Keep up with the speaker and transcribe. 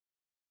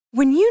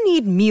When you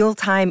need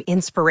mealtime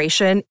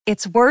inspiration,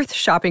 it's worth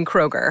shopping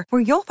Kroger,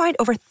 where you'll find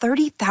over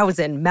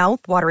 30,000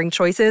 mouth-watering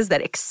choices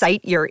that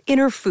excite your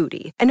inner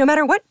foodie. And no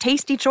matter what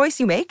tasty choice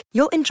you make,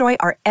 you'll enjoy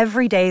our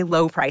everyday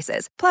low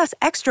prices, plus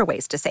extra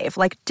ways to save,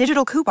 like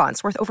digital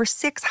coupons worth over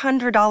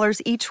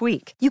 $600 each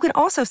week. You can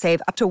also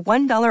save up to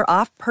 $1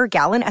 off per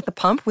gallon at the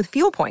pump with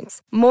fuel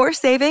points. More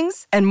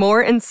savings and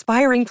more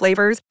inspiring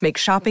flavors make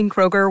shopping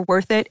Kroger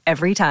worth it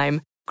every time.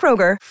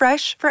 Kroger,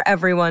 fresh for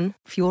everyone.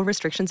 Fuel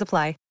restrictions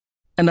apply.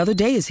 Another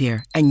day is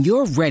here, and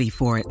you're ready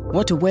for it.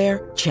 What to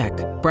wear? Check.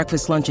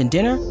 Breakfast, lunch, and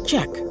dinner?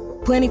 Check.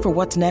 Planning for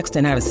what's next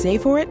and how to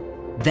save for it?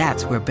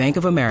 That's where Bank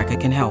of America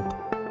can help.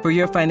 For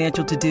your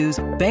financial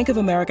to-dos, Bank of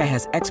America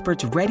has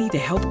experts ready to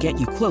help get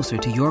you closer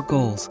to your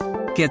goals.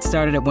 Get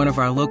started at one of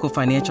our local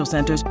financial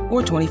centers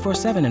or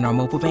 24/7 in our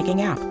mobile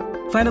banking app.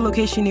 Find a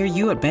location near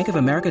you at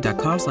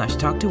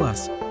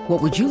bankofamerica.com/talktous.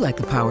 What would you like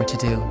the power to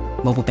do?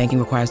 Mobile banking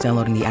requires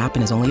downloading the app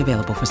and is only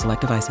available for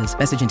select devices.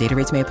 Message and data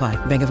rates may apply.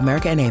 Bank of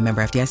America N.A.,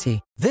 member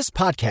FDIC. This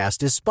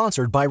podcast is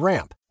sponsored by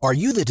Ramp. Are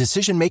you the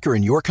decision maker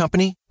in your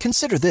company?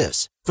 Consider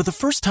this. For the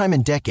first time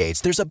in decades,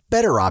 there's a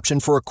better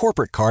option for a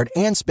corporate card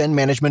and spend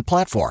management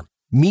platform.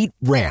 Meet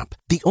Ramp,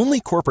 the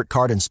only corporate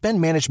card and spend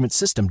management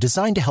system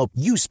designed to help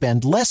you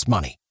spend less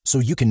money so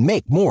you can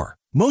make more.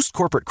 Most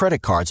corporate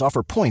credit cards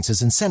offer points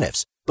as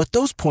incentives, but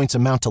those points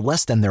amount to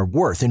less than their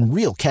worth in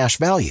real cash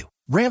value.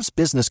 Ramp's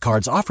business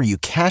cards offer you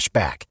cash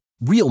back,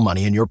 real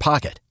money in your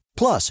pocket.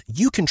 Plus,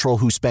 you control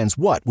who spends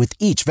what with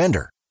each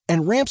vendor.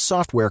 And Ramp's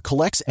software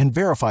collects and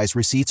verifies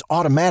receipts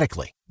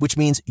automatically, which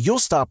means you'll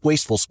stop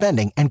wasteful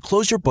spending and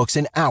close your books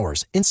in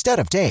hours instead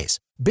of days.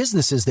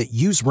 Businesses that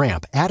use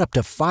Ramp add up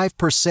to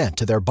 5%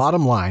 to their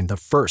bottom line the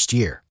first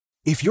year.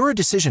 If you're a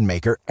decision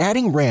maker,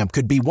 adding Ramp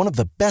could be one of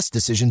the best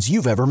decisions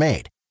you've ever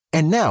made.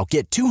 And now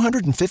get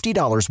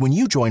 $250 when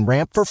you join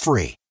Ramp for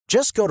free.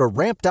 Just go to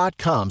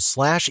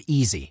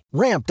ramp.com/easy.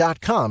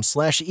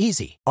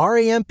 Ramp.com/easy.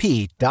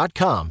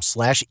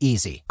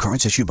 RAMP.com/easy.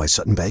 Cards issued by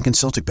Sutton Bank and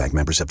Celtic Bank,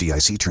 members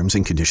FDIC. Terms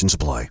and conditions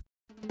apply.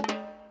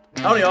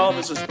 Howdy all,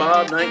 this is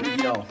Bob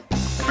Nightingale,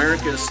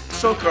 America's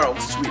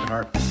so-called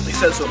sweetheart. At least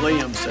that's what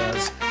Liam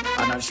says.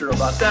 I'm not sure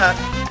about that,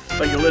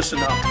 but you listen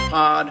to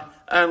Pod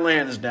and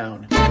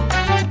Lansdowne.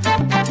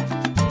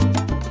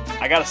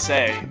 I gotta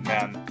say,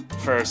 man,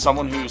 for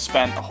someone who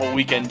spent a whole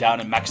weekend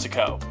down in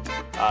Mexico,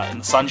 in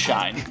the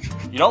sunshine,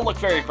 you don't look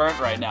very burnt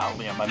right now,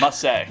 Liam, I must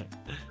say.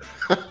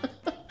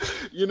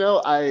 You know,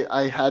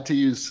 I had to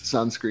use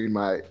sunscreen.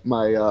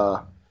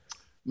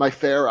 My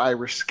fair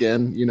Irish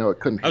skin, you know, it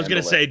couldn't. I was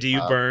gonna say, it. do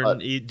you burn?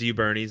 Do you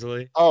burn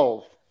easily?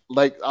 Oh,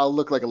 like I'll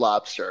look like a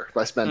lobster if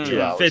I spend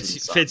 2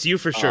 hours. Fitz, you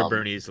for sure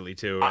burn easily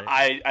too,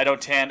 right? I don't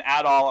tan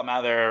at all. I'm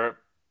either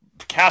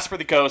Casper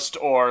the Ghost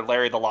or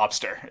Larry the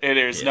Lobster.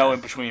 There's no in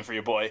between for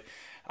your boy.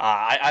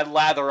 I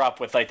lather up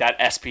with like that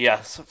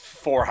SPS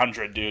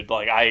 400, dude.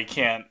 Like I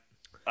can't.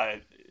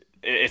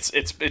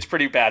 It's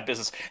pretty bad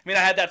business. I mean, I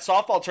had that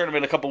softball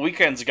tournament a couple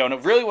weekends ago, and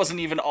it really wasn't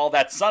even all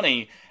that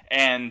sunny.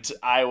 And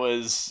I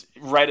was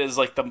right as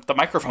like the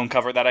microphone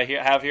cover that I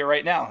have here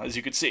right now, as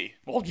you could see.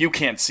 Well, you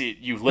can't see it,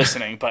 you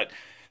listening, but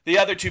the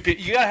other two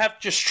people, you gotta have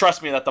to just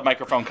trust me that the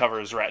microphone cover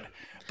is red.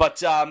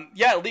 But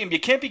yeah, Liam, you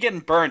can't be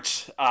getting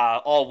burnt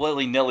all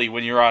willy-nilly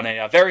when you're on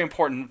a very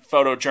important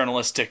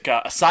photojournalistic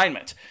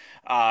assignment.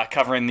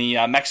 Covering the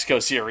Mexico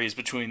series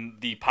between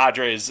the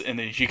Padres and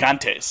the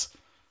Gigantes.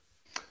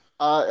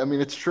 I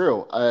mean, it's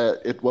true.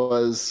 It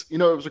was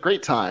a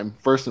great time,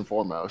 first and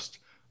foremost.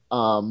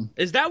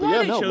 Is that why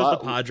they chose the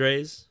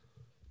Padres?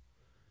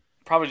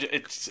 Probably.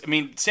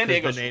 San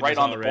Diego's right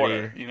on the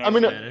border. You know,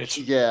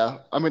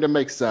 it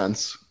makes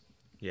sense.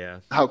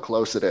 Yeah, how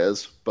close it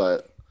is,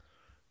 but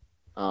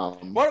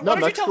why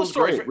don't you tell the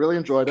story? Great. Really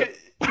enjoyed it.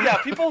 Yeah,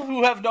 people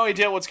who have no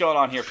idea what's going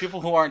on here,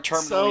 people who aren't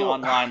terminally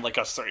online like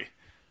us three.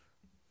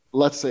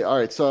 Let's see. All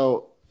right,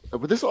 so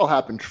this all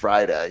happened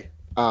Friday.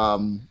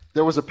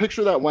 There was a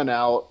picture that went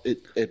out.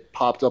 It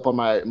popped up on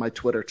my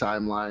Twitter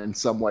timeline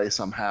some way,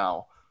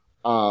 somehow,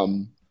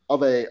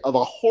 of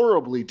a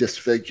horribly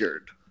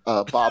disfigured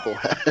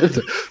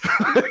bobblehead.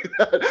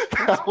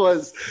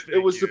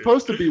 It was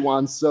supposed to be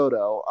Juan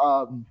Soto.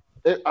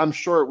 I'm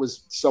sure it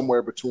was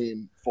somewhere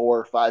between 4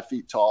 or 5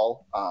 feet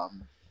tall.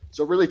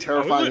 So really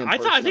terrifying. I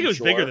think it was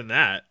bigger than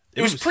that.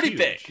 It was pretty huge.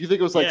 big. You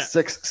think it was like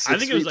 6 feet I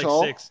think it was like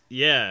tall? 6.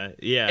 Yeah.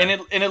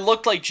 And it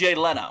looked like Jay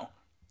Leno.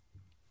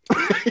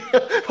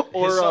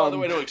 Or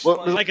what's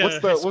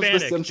the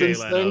Simpsons Jay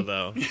Leno, thing?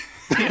 Though.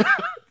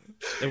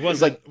 It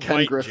was like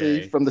Ken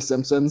Griffey from The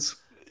Simpsons.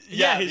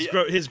 Yeah,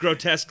 his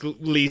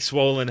grotesquely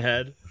swollen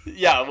head.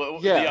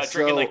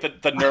 Drinking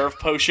like the nerve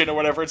potion or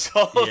whatever it's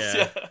called.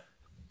 Yeah.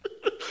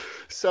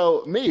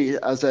 So me,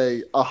 as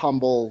a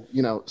humble,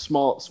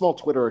 small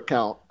Twitter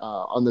account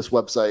on this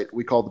website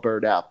we call the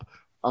Bird app,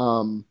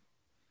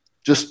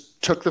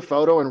 just took the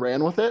photo and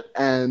ran with it.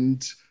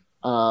 And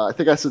I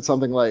think I said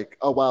something like,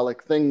 oh, wow,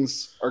 like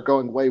things are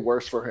going way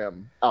worse for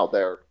him out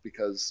there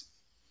because,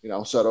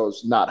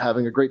 Soto's not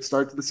having a great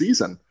start to the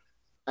season.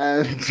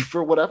 And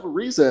for whatever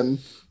reason,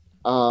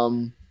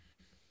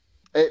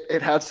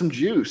 it had some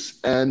juice,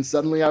 and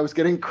suddenly I was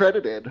getting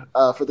credited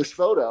for this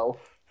photo.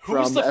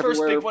 Who's the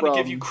first big one to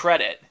give you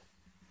credit?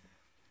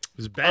 It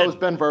was Ben. Oh, it was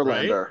Ben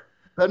Verlander. Right?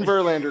 Ben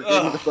Verlander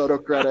gave me the photo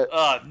credit.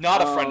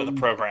 Not a friend of the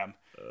program.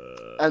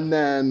 And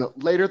then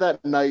later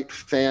that night,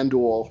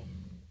 FanDuel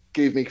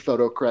gave me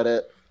photo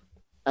credit.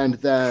 And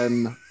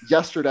then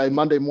yesterday,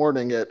 Monday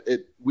morning,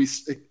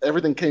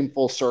 everything came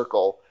full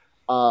circle.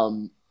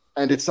 And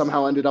it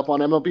somehow ended up on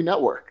MLB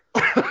Network.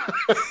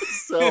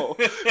 So,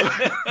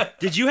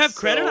 did you have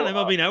credit on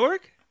MLB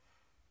Network?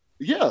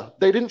 Yeah,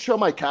 they didn't show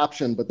my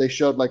caption, but they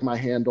showed like my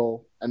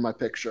handle and my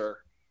picture.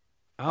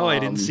 Oh, I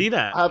didn't see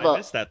that. I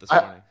missed that this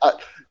morning.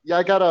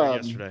 I got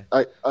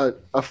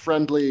a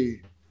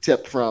friendly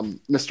tip from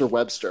Mr.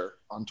 Webster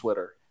on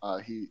Twitter.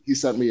 He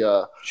sent me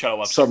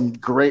some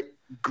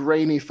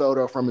grainy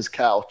photo from his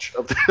couch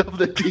of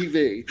the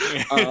TV.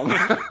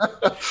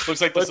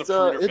 Looks like the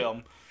Zapruder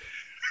film.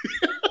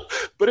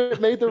 But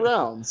it made the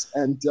rounds,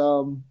 and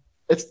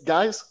it's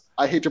guys.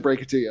 I hate to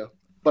break it to you,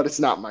 but it's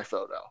not my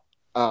photo.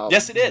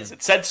 Yes, it is.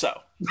 It said so.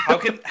 How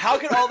can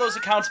all those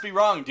accounts be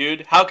wrong,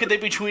 dude? How could they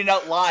be tweeting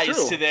out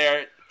lies to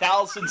their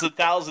thousands and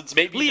thousands,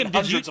 maybe Liam, even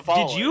hundreds of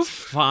followers? Did you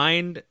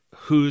find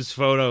whose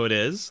photo it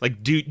is?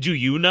 Like, do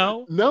you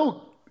know?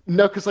 No,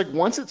 because like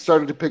once it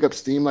started to pick up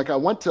steam, like I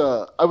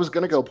was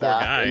gonna go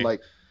back and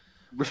like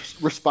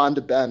respond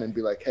to Ben and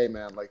be like, hey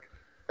man, like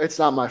it's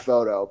not my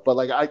photo, but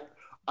like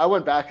I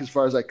went back as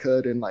far as I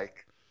could and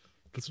like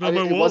it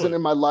wasn't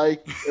in my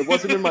likes, it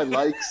wasn't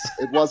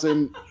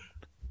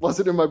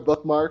in my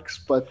bookmarks,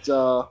 but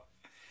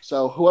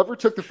so whoever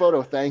took the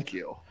photo, thank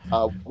you.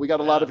 We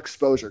got a lot of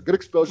exposure. Good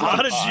exposure. A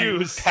lot of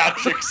Jews.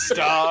 Patrick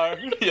Starr.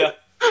 Yeah.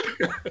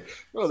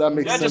 Oh, that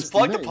makes sense. Just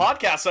plug the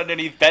podcast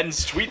underneath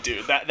Ben's tweet,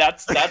 dude.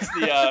 That's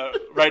the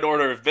right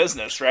order of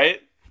business,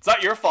 right? It's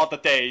not your fault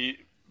that they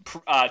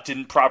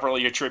didn't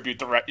properly attribute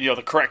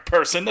the correct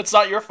person. That's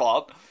not your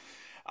fault.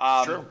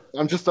 Sure.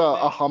 I'm just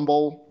a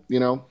humble,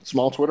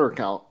 small Twitter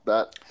account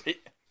that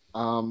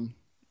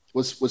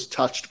was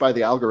touched by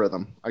the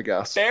algorithm, I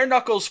guess. Bare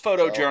knuckles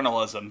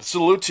photojournalism.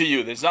 Salute to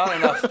you. There's not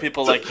enough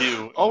people like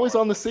you. Always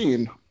on the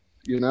scene,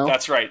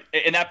 That's right.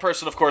 And that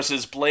person, of course,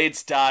 is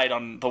Blades died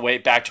on the way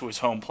back to his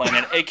home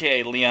planet,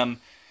 a.k.a. Liam,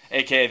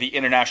 a.k.a. the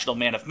International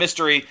Man of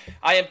Mystery.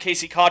 I am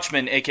Casey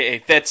Kochman, a.k.a.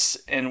 Fitz,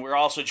 and we're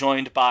also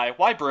joined by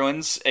Why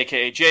Bruins,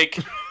 a.k.a. Jake.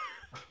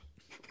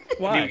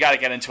 Why? We got to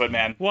get into it,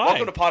 man. Why?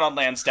 Welcome to Pot on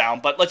Lansdowne,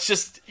 but let's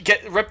just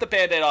rip the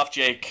Band-Aid off,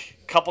 Jake.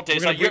 Couple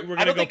days. We're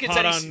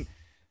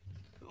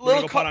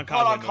gonna go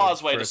pot on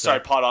Causeway to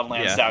start Pot on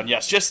Lansdowne. Yeah.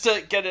 Yes, just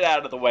to get it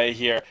out of the way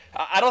here.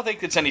 I don't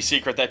think it's any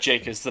secret that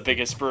Jake is the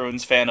biggest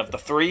Bruins fan of the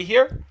three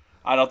here.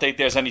 I don't think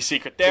there's any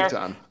secret there. Big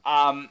time.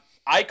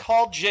 I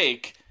called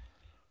Jake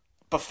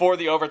before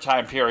the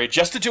overtime period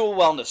just to do a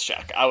wellness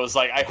check. I was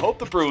like, I hope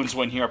the Bruins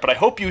win here, but I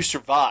hope you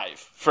survive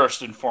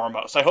first and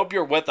foremost. I hope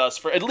you're with us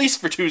for at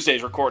least for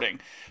Tuesday's recording.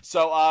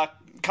 So a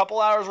couple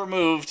hours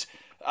removed,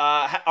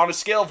 on a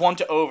scale of 1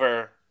 to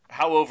over,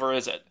 how over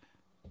is it?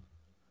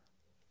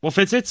 Well,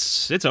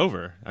 Fitz, it's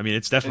over. I mean,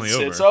 it's definitely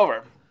over. It's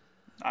over.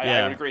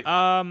 I would agree.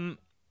 I've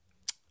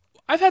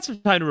had some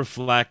time to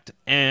reflect,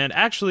 and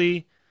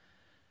actually,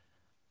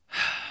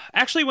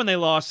 when they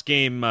lost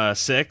Game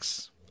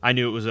 6, I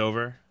knew it was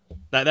over.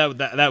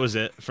 That was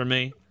it for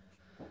me.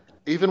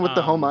 Even with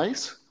the home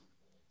ice?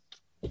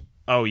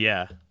 Oh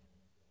yeah.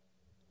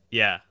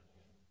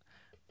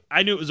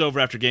 I knew it was over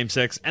after Game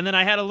 6, and then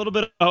I had a little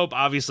bit of hope,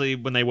 obviously,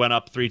 when they went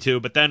up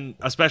 3-2, but then,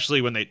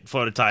 especially when they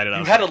floated tied it up.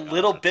 You had a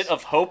little bit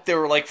of hope? There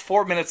were like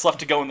 4 minutes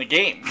left to go in the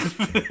game.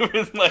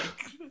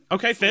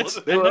 Okay, Fitz,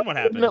 and then what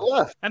happened?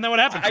 And then what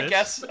happened,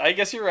 Fitz? I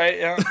guess you're right,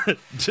 yeah.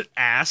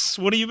 Ass?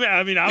 What do you mean?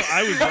 I mean, I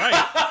was right.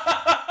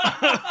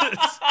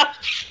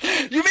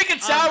 You make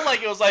it sound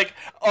like it was like,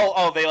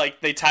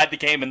 they tied the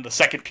game in the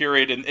second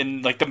period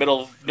in like the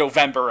middle of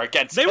November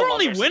against They were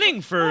only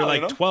winning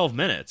for 12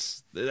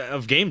 minutes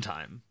of game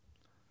time.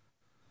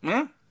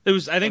 Hmm? It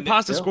was. I think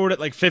Pasta scored at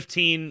like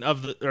 15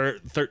 of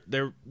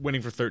they're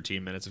winning for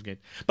 13 minutes of game.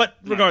 But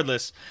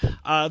regardless,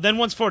 then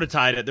once Florida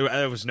tied it,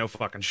 there was no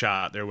fucking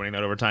shot. They were winning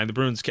that overtime. The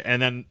Bruins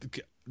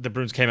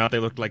came out. They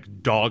looked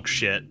like dog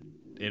shit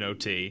in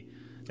OT.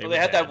 They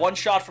had that one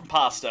shot from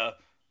Pasta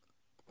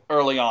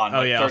early on,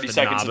 30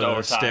 seconds into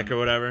overtime, stick or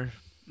whatever.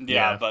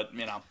 Yeah, but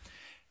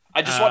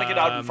I just want to get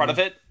out in front of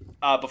it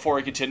before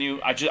we continue.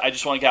 I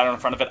just want to get out in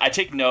front of it. I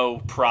take no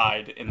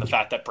pride in the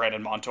fact that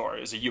Brandon Montour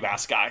is a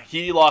UMass guy.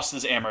 He lost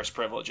his Amherst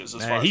privileges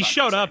as far as he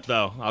showed up,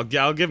 though.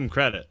 I'll give him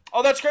credit.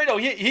 Oh, that's great. No,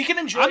 he can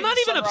enjoy. I'm not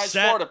even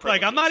upset. Florida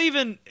privileges. I'm not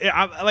even.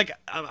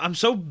 I'm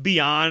so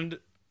beyond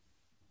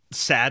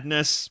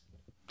sadness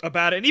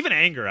about it, and even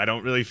anger. I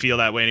don't really feel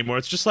that way anymore.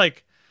 It's just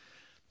like,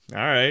 all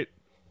right.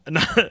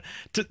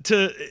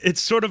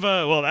 It's sort of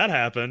a that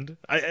happened.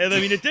 I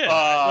mean it did.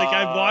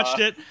 I watched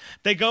it.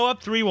 They go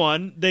up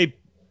 3-1. They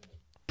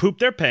poop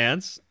their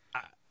pants.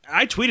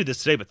 I tweeted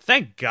this today, but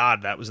thank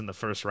God that was in the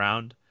first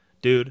round,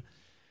 dude.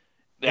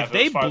 Yeah, if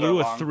they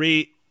blew a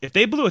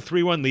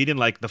 3-1 lead in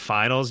like the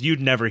finals, you'd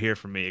never hear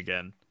from me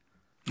again.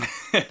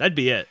 That'd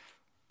be it.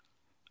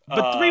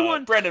 But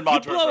 3-1. Brandon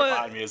Montour's right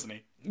behind me, isn't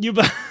he? You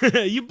blow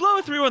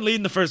a 3-1 lead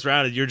in the first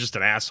round, and you're just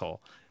an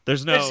asshole.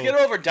 There's no. Just get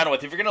it over and done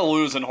with. If you're gonna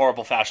lose in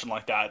horrible fashion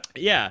like that,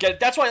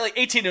 that's why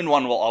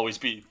 18-1 will always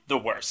be the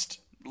worst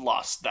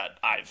loss that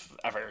I've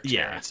ever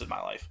experienced in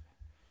my life.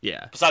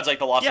 Yeah. Besides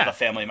the loss of a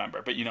family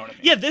member, but you know what I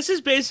mean. Yeah, this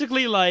is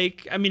basically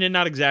and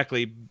not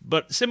exactly,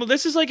 but similar.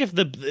 This is like if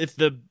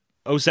the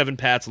 07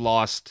 Pats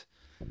lost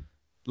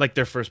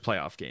their first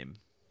playoff game,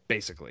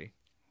 basically.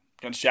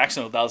 Against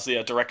Jacksonville, that was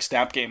the direct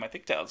snap game. I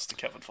think that was to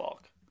Kevin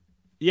Falk.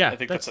 Yeah, I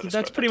think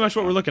that's pretty much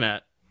what we're looking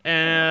at.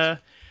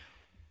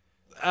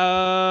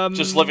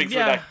 Just living through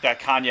that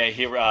Kanye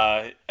here,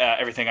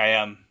 Everything I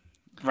Am,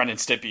 Ren and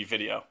Stimpy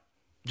video.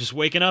 Just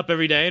waking up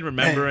every day and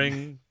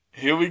remembering.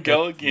 Here we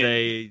go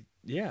again.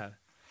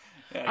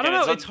 I don't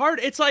know. It's hard.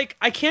 It's like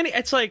I can't.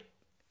 It's like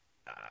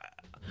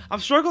I'm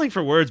struggling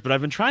for words, but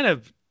I've been trying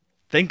to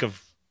think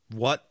of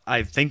what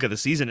I think of the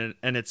season,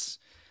 and it's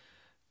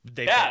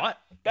they fought.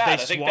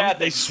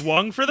 They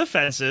swung for the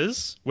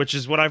fences, which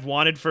is what I've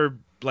wanted for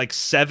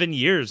 7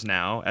 years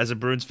now as a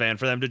Bruins fan,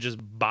 for them to just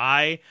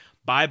buy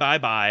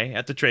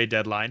at the trade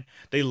deadline.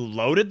 They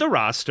loaded the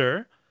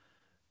roster,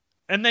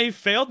 and they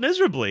failed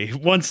miserably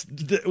once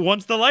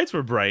the lights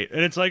were bright.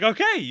 And it's like,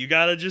 okay, you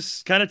got to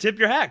just kind of tip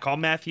your hat. Call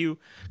Matthew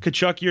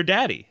Tkachuk your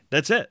daddy.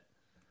 That's it.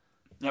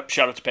 Yep,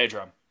 shout out to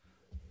Pedro.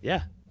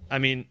 Yeah. I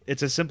mean,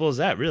 it's as simple as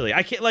that, really.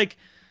 I can't,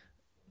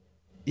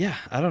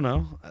 I don't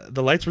know.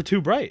 The lights were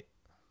too bright.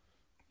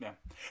 Yeah.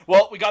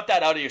 Well, we got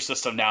that out of your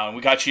system now, and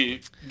we got you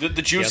the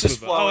juice is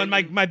flowing. Oh,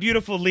 and my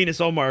beautiful Linus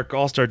Ullmark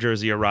All-Star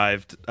jersey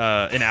arrived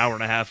an hour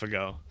and a half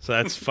ago, so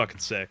that's fucking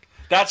sick.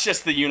 That's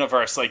just the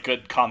universe,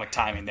 good comic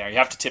timing there. You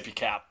have to tip your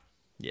cap.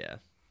 Yeah.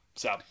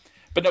 So,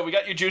 but no, we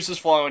got your juices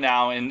flowing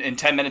now. In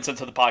 10 minutes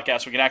into the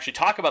podcast, we can actually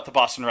talk about the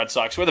Boston Red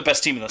Sox. We're the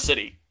best team in the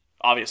city,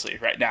 obviously,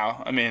 right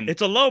now. I mean,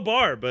 it's a low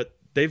bar, but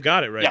they've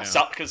got it right now.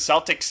 Yeah, because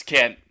Celtics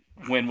can't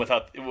win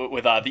without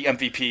the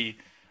MVP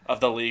of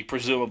the league,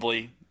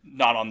 presumably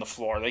not on the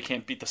floor. They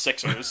can't beat the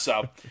Sixers,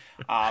 so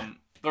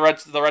the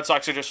Red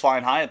Sox are just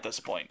flying high at this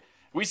point.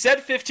 We said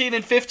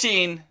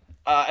 15-15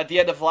 at the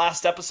end of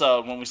last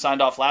episode when we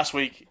signed off last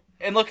week,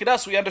 and look at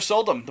us, we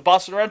undersold them. The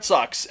Boston Red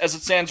Sox, as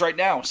it stands right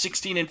now,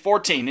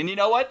 16-14, and you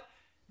know what?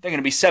 They're going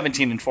to be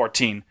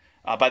 17-14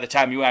 by the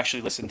time you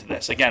actually listen to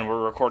this. Again,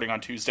 we're recording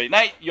on Tuesday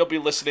night. You'll be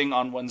listening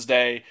on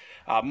Wednesday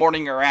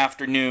morning or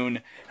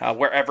afternoon,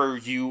 wherever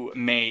you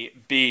may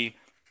be.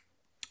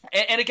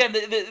 And again,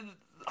 the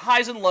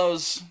highs and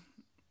lows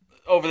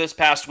over this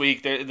past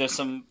week, there's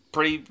some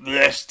pretty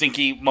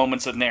stinky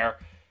moments in there.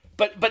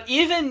 But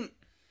even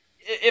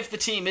if the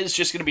team is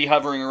just going to be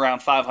hovering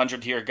around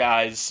 500 here,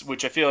 guys,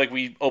 which I feel like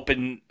we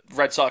open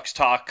Red Sox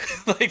talk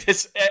like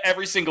this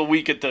every single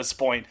week at this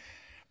point,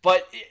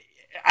 but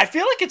I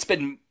feel like it's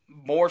been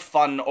more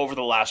fun over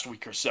the last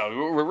week or so.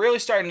 We're really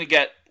starting to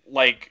get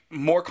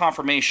more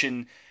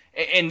confirmation,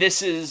 and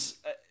this is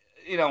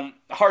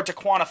hard to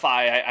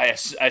quantify,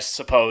 I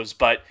suppose,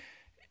 but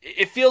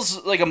it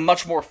feels like a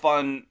much more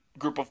fun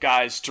group of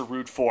guys to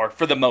root for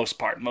the most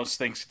part, most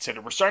things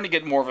considered. We're starting to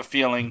get more of a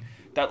feeling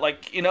that,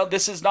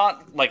 this is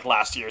not like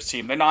last year's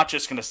team. They're not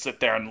just going to sit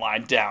there and lie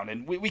down.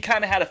 And we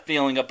kind of had a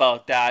feeling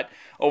about that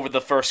over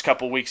the first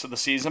couple weeks of the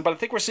season, but I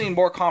think we're seeing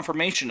more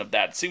confirmation of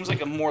that. It seems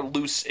like a more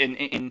loose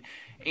and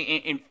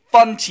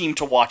fun team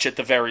to watch at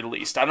the very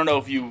least. I don't know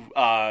if you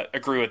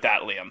agree with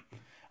that, Liam.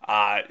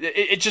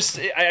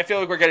 I feel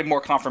like we're getting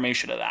more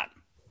confirmation of that.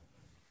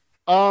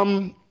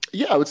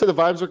 Yeah, I would say the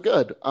vibes are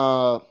good.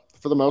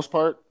 For the most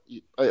part,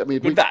 I mean,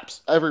 good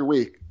vibes. Every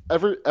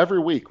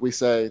week we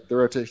say the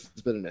rotation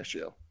has been an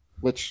issue,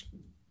 which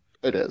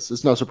it is.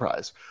 It's no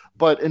surprise.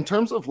 But in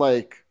terms of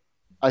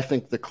I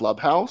think the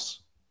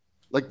clubhouse,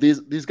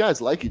 these guys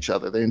like each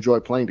other. They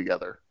enjoy playing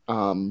together.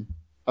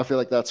 I feel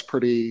like that's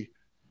pretty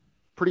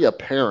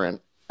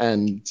apparent,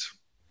 and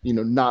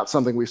not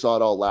something we saw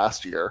at all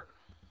last year.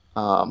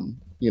 And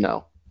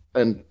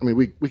I mean,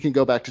 we can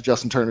go back to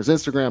Justin Turner's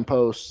Instagram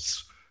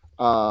posts,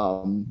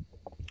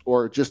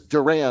 or just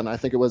Duran. I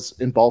think it was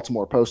in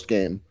Baltimore post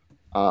game.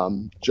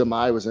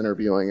 Jemai was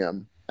interviewing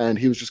him, and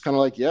he was just kind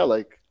of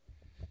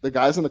the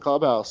guys in the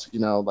clubhouse,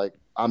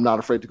 I'm not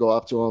afraid to go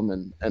up to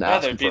them and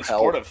ask them for help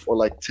supportive.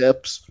 Or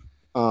tips.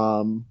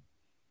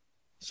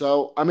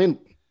 So, I mean,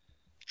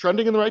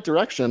 trending in the right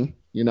direction,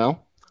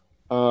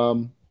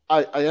 I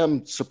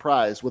am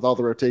surprised with all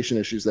the rotation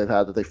issues they've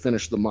had that they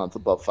finished the month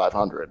above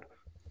 500.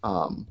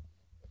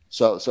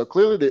 So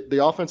clearly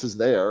the offense is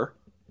there.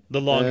 The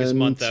longest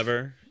month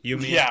ever. You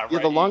mean? Yeah, right. Yeah,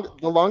 the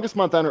longest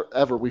month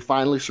ever. We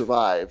finally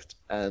survived,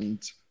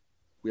 and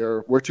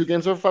we're 2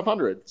 games over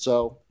 500.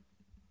 So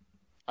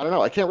I don't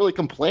know. I can't really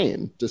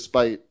complain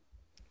despite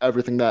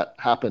everything that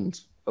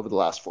happened over the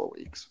last 4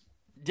 weeks.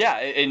 Yeah,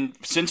 and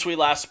since we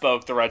last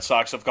spoke, the Red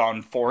Sox have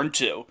gone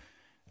 4-2.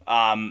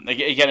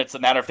 Again, it's a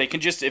matter if they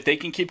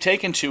can keep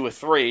taking 2 or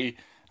 3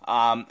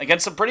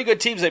 against some pretty good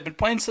teams. They've been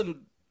playing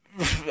some.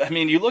 I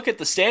mean, you look at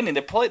the standing.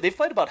 They've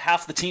played about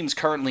half the teams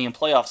currently in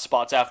playoff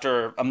spots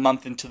after a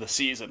month into the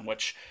season,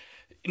 which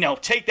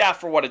take that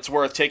for what it's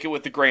worth. Take it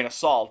with a grain of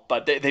salt.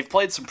 But they've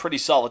played some pretty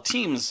solid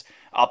teams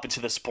up to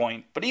this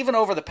point. But even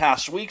over the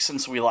past week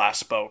since we last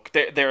spoke,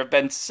 there have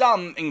been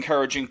some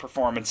encouraging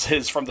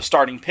performances from the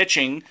starting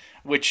pitching,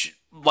 which,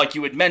 like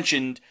you had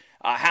mentioned,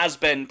 has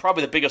been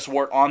probably the biggest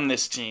wart on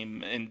this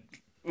team. And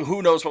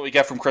who knows what we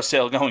get from Chris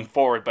Sale going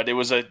forward. But it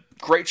was a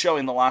great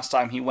showing the last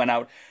time he went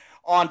out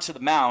onto the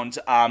mound.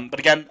 But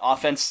again,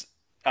 offense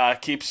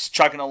keeps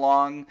chugging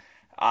along.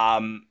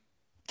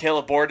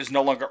 Caleb Board is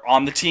no longer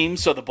on the team,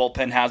 so the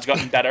bullpen has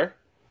gotten better.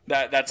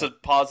 That's a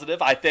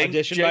positive, I think.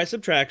 Addition by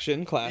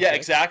subtraction, classic. Yeah,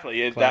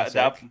 exactly.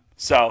 Classic.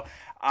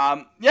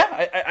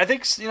 I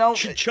think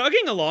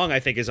chugging along, I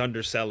think, is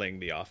underselling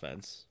the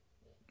offense.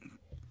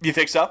 You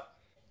think so?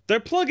 They're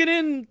plugging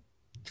in.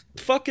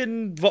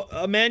 Fucking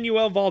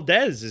Emmanuel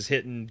Valdez is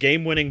hitting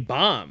game-winning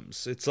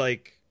bombs. It's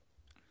like,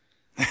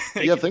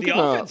 thinking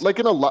like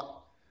in a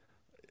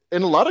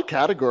lot of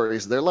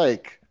categories, they're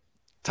like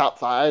top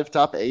 5,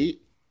 top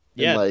 8.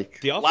 Yeah,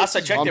 like the last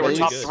I checked, they were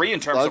top 3 in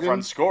terms of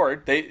runs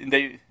scored. They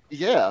may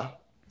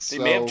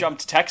have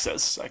jumped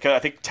Texas. I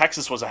think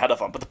Texas was ahead of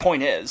them. But the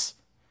point is,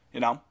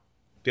 the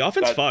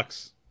offense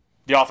fucks.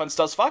 The offense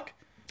does fuck.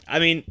 I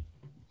mean,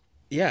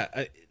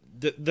 yeah,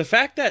 the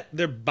fact that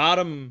they're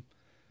bottom,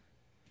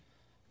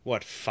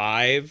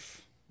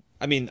 5?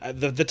 I mean,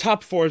 the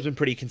top 4 has been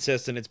pretty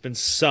consistent. It's been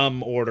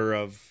some order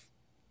of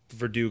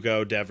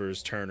Verdugo,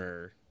 Devers,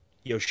 Turner,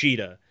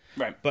 Yoshida.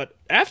 Right. But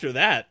after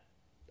that,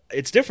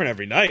 it's different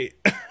every night.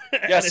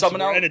 Yeah,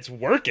 and it's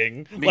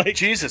working. I mean,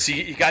 Jesus,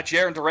 you got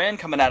Jarren Duran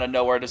coming out of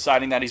nowhere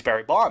deciding that he's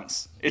Barry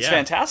Bonds. It's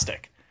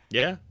fantastic.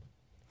 Yeah.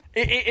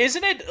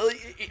 Isn't it?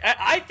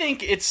 I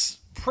think it's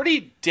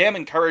pretty damn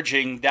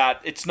encouraging that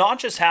it's not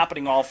just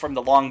happening all from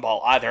the long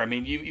ball either. I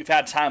mean, you've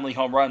had timely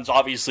home runs.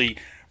 Obviously,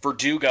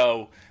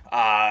 Verdugo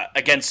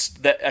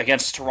against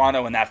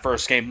Toronto in that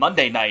first game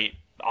Monday night.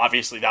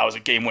 Obviously, that was a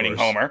game-winning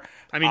homer.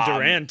 I mean,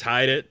 Duran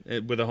tied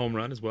it with a home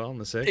run as well in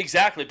the 6th.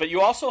 Exactly, but you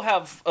also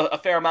have a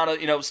fair amount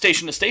of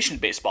station-to-station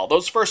baseball.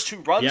 Those first 2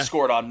 runs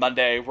scored on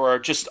Monday were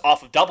just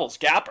off of doubles,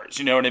 gappers.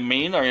 You know what I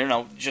mean?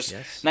 Or just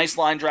nice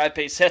line drive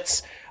base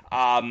hits.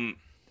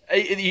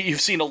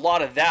 You've seen a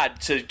lot of that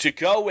to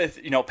go with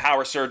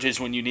power surges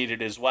when you need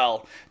it as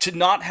well. To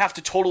not have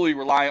to totally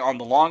rely on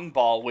the long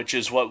ball, which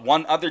is what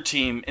one other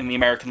team in the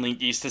American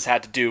League East has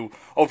had to do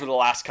over the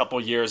last couple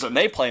of years, and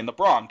they play in the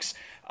Bronx.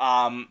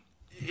 To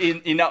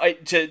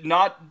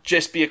not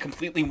just be a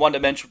completely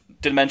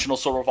one-dimensional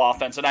sort of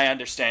offense, and I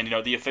understand,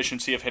 the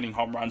efficiency of hitting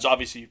home runs.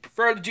 Obviously, you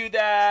prefer to do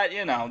that,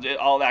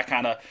 all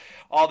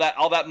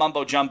that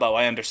mumbo jumbo.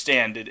 I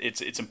understand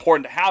it's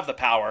important to have the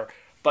power,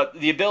 but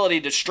the ability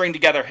to string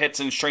together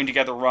hits and string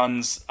together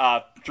runs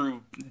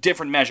through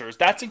different measures,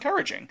 that's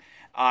encouraging.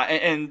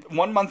 And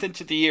 1 month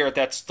into the year,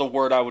 that's the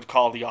word I would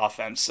call the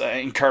offense,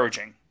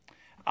 encouraging.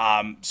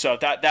 So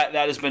that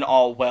has been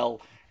all well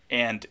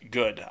and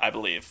good, I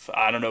believe.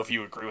 I don't know if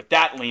you agree with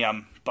that,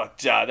 Liam, but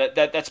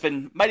that's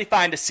been mighty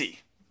fine to see.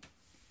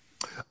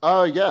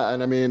 Yeah,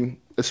 and I mean,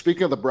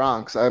 speaking of the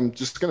Bronx, I'm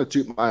just going to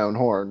toot my own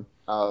horn.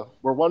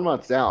 We're 1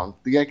 month down.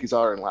 The Yankees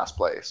are in last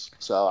place,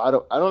 so I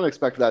don't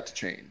expect that to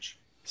change.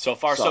 So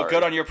far, so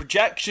good on your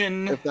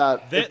projection. If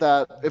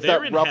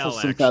that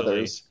ruffles some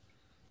feathers,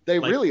 they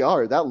really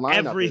are. That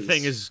lineup,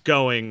 everything is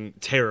going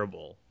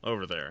terrible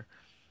over there.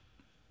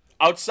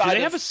 Outside, do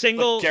they have a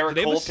single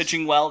Garrett Cole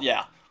pitching well?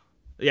 Yeah.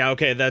 Yeah,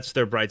 okay, that's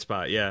their bright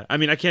spot. Yeah, I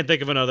mean, I can't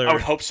think of another. I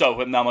would hope so,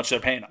 with how much they're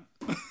paying him.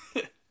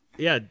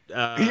 Yeah,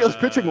 he is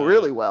pitching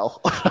really well.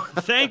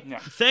 Thank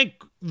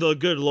the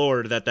good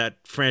Lord that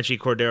Franchi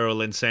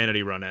Cordero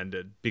insanity run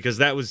ended, because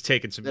that was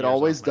taking some. It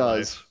always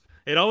does.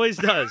 It always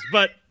does,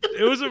 but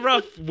it was a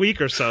rough week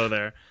or so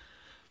there.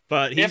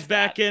 But he's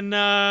back in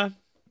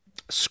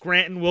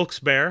Scranton,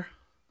 Wilkes-Barre.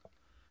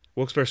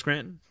 Wilkes-Barre,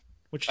 Scranton.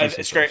 Which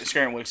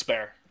Scranton,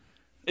 Wilkes-Barre.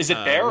 Is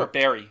it Bear or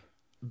Barry?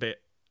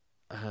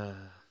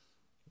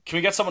 Can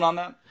we get someone on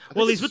that?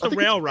 Well, he's with the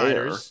Rail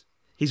Riders.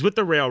 He's with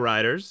the Rail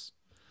Riders.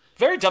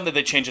 Very dumb that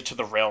they changed it to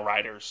the Rail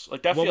Riders.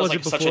 Like that feels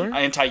like such an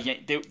anti.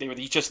 They were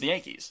just the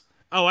Yankees.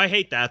 Oh, I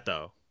hate that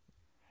though.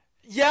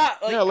 Yeah,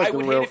 I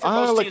would hate it for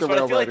most teams, but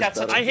I feel like that's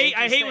such a I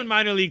hate when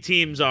minor league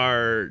teams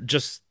are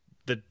just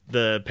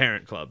the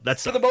parent club.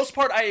 That's for the most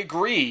part, I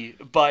agree,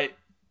 but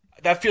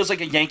that feels like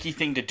a Yankee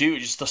thing to do,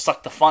 just to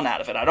suck the fun out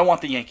of it. I don't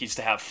want the Yankees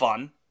to have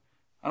fun.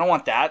 I don't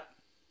want that.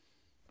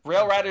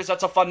 Rail Riders,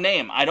 that's a fun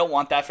name. I don't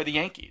want that for the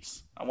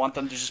Yankees. I want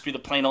them to just be the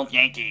plain old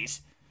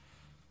Yankees.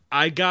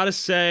 I gotta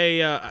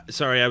say,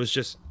 sorry,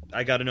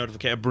 I got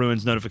a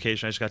Bruins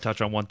notification. I just gotta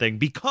touch on one thing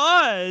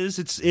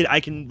because I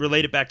can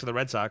relate it back to the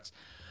Red Sox.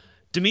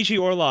 Dmitry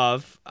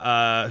Orlov,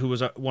 who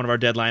was one of our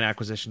deadline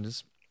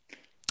acquisitions,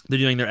 they're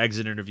doing their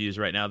exit interviews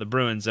right now, the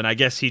Bruins, and I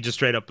guess he just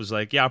straight up was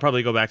like, yeah, I'll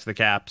probably go back to the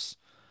Caps,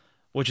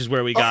 which is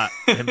where we got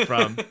him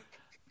from.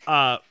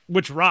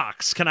 Which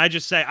rocks. Can I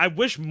just say, I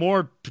wish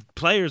more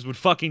players would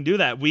fucking do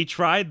that. We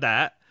tried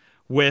that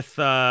with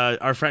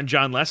our friend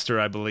John Lester,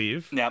 I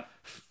believe. Yep.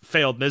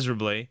 Failed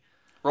miserably.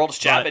 Roldis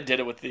Chapman did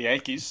it with the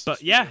Yankees.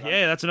 But yeah,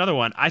 that's another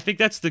one. I think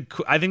that's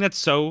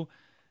so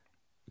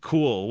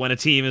cool when a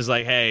team is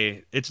like,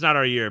 hey, it's not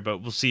our year, but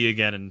we'll see you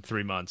again in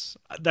 3 months.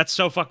 That's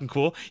so fucking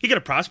cool. You get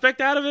a prospect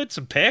out of it,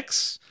 some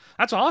picks.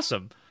 That's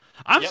awesome.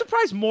 I'm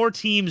surprised more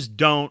teams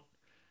don't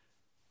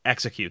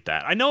execute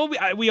that. I know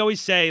we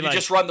always say you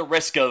just run the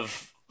risk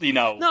of,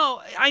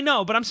 No, I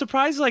know, but I'm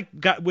surprised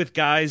with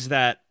guys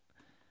that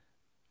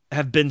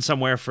have been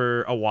somewhere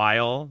for a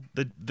while.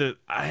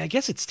 I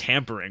guess it's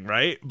tampering,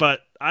 right?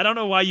 But I don't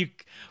know why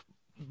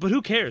but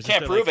who cares?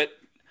 Can't prove it.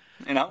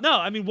 No,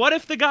 I mean, what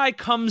if the guy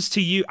comes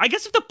to you? I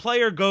guess if the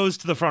player goes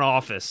to the front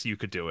office, you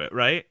could do it,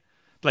 right?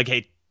 Like,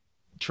 hey,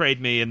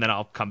 trade me, and then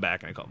I'll come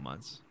back in a couple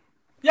months.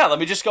 Yeah, let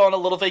me just go on a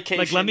little vacation.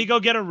 Like, let me go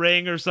get a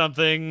ring or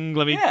something.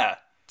 Let me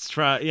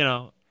try,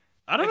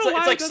 I don't know why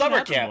it's like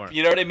summer camp, more.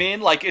 you know what I mean?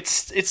 Like,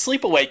 it's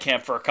sleepaway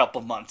camp for a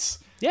couple months.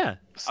 Yeah.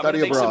 I'm going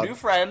to make some new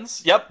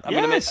friends. Yep. I'm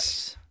going to make...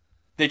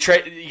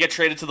 You get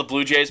traded to the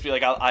Blue Jays, be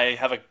like, I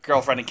have a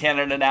girlfriend in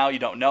Canada now, you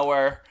don't know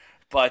her.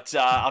 But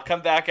I'll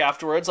come back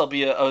afterwards. I'll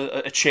be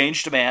a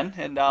changed man,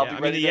 and I'll be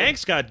ready. The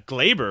Yanks got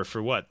Glaber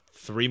for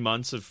 3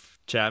 months of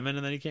Chapman,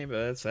 and then he came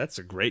back. That's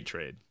a great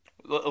trade.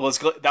 Was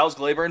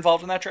Glaber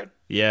involved in that trade?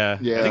 Yeah.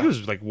 I think it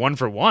was like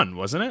 1-for-1,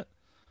 wasn't it?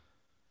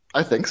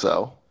 I think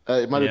so.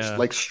 It might have just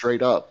like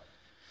straight up.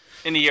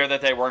 In a year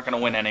that they weren't going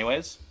to win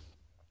anyways.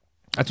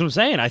 That's what I'm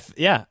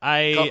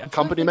saying.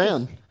 Company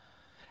man.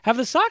 Have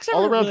the Sox ever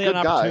all around really good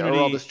an guy, opportunity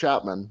Aroldis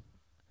Chapman,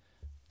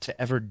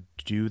 to ever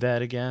do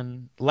that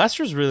again?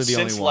 Lester's really the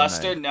only one. Since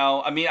Lester,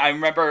 no. I mean, I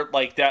remember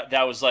like that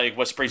was like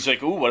what Springs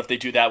like, ooh, what if they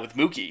do that with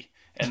Mookie?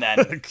 And then,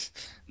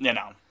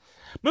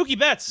 Mookie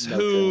Betts,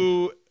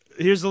 who,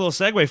 here's a little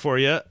segue for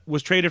you,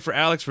 was traded for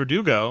Alex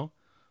Verdugo,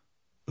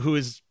 who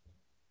is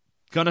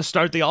going to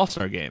start the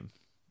All-Star game.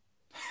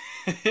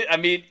 I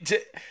mean,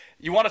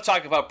 you want to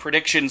talk about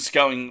predictions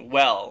going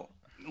well.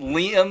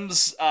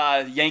 Liam's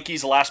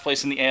Yankees last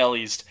place in the AL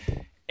East,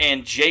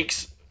 and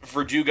Jake's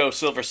Verdugo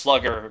Silver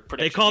Slugger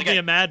predictions. They called me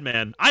a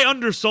madman. I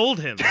undersold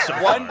him. So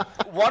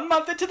one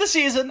month into the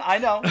season, I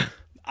know.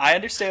 I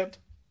understand.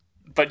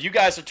 But you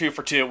guys are 2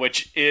 for 2,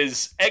 which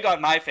is egg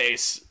on my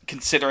face,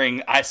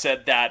 considering I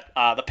said that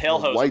the Pale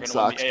Hose are going to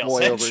win the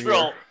AL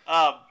Central.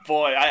 Oh,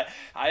 boy.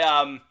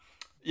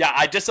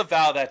 I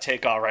disavow that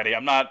take already.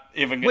 I'm not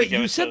even going to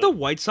Wait, you said the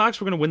White Sox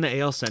were going to win the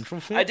AL Central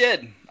fifth? I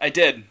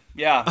did.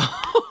 Yeah.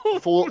 a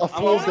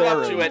fool's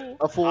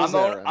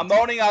errand. I'm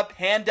owning up,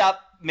 hand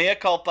up, mea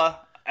culpa.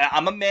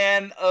 I'm a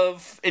man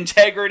of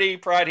integrity.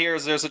 Pride here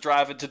is there's a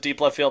drive into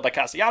deep left field by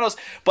Castellanos.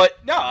 But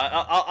no,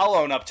 I'll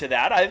own up to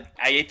that. I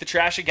ate the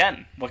trash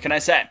again. What can I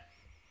say?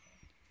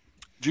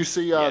 Did you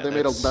see they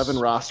made 11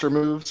 roster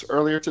moves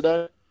earlier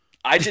today?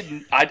 I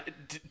didn't.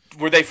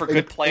 Were they for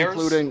good players?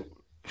 Including,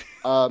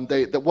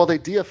 they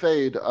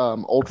DFA'd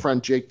old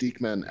friend Jake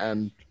Diekman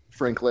and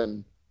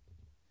Franklin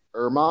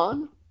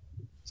Erman.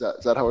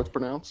 Is that how it's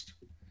pronounced?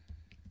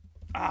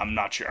 I'm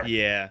not sure.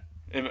 Yeah.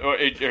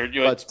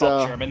 It's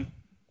spelled German.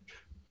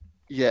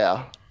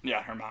 Yeah.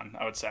 Yeah, Herman,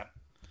 I would say.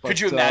 Could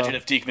you imagine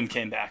if Diekman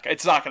came back?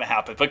 It's not going to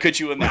happen, but could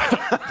you imagine?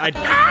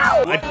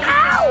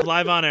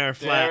 Live on air,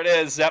 flat. There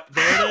it is. Yep.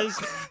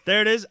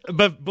 There it is.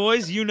 But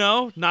boys,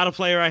 not a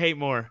player I hate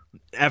more.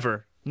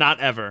 Ever.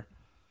 Not ever.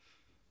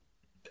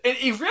 And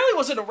he really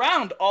wasn't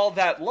around all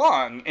that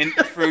long, and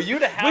for you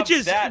to have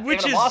that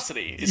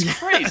animosity is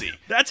crazy.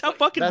 That's how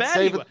fucking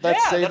bad he was.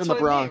 That's saving the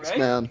Bronx, right?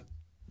 Man.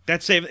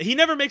 That save. He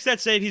never makes that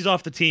save. He's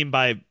off the team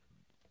by...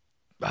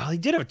 Well, he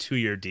did have a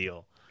 2-year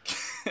deal.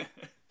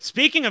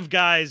 Speaking of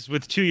guys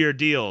with 2-year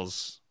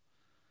deals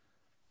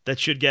that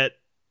should get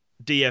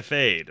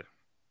DFA'd.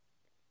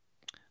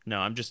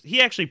 No,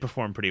 he actually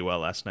performed pretty well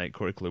last night,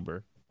 Corey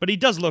Kluber. But he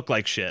does look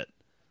like shit.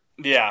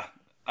 Yeah.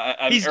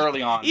 He's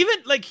early on. Even,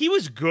 he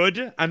was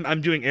good.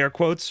 I'm doing air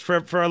quotes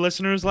for our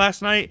listeners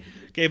last night.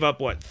 Gave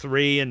up,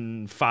 3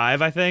 and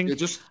 5, I think? Yeah,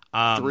 just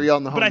 3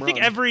 on the home run. But I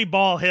think every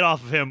ball hit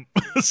off of him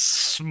was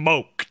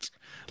smoked.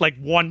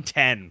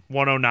 110,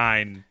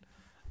 109.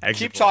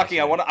 Keep talking.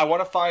 I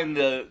want to find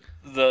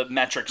the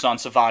metrics on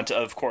Savant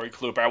of Corey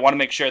Kluber. I want to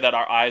make sure that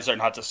our eyes are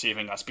not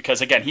deceiving us because,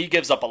 again, he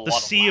gives up a lot of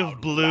sea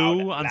of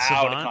blue on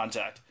Savant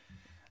contact.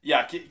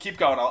 Yeah, keep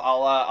going.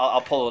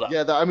 I'll pull it up.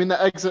 Yeah,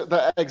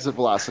 the exit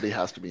velocity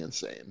has to be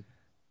insane.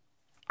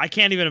 I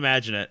can't even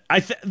imagine it.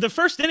 The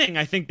first inning,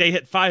 I think they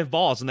hit 5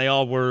 balls and they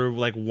all were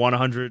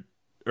 100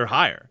 or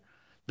higher.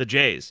 The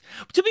Jays.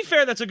 To be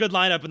fair, that's a good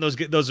lineup, and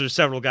those are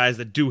several guys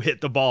that do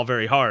hit the ball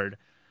very hard.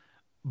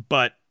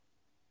 But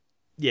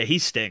yeah, he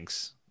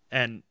stinks.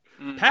 And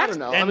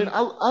Paxton, I don't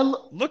know. I mean,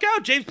 look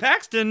out, James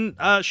Paxton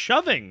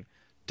shoving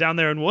down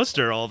there in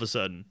Worcester all of a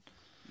sudden.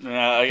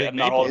 I'm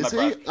not holding my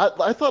breath.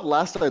 I thought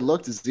last I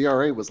looked, his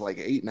ERA was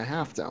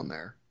 8.5 down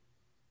there.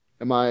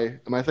 Am I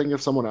thinking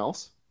of someone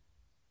else?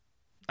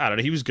 I don't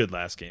know. He was good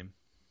last game.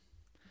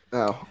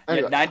 Oh,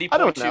 anyway,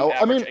 90.2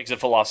 average exit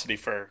velocity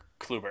for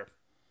Kluber.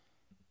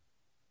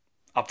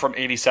 Up from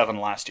 87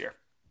 last year.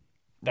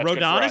 That's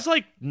Rodon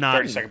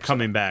is not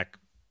coming back,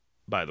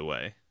 by the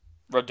way.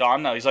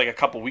 Rodon? No, he's a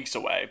couple weeks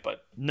away,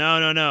 but...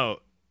 No.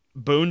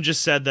 Boone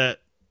just said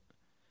that...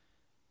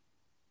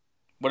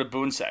 What did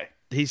Boone say?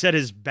 He said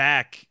his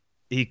back,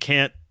 he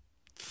can't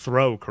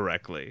throw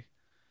correctly.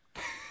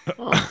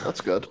 Oh,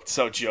 that's good.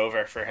 So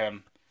Jover for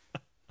him.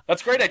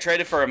 That's great. I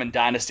traded for him in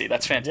Dynasty.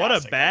 That's fantastic. What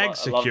a bag I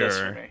secure. love this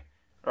for me.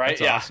 Right?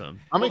 That's yeah. awesome.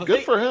 I mean,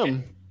 good for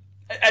him.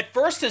 At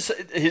first,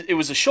 it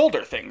was a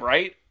shoulder thing,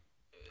 right?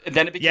 And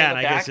then it became and a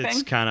I back guess it's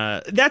thing?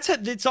 kind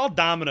of it's all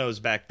dominoes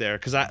back there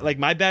because I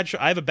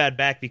have a bad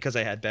back because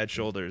I had bad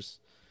shoulders.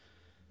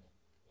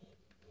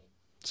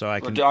 So I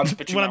can.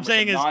 What I'm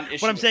saying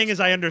is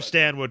I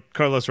understand what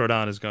Carlos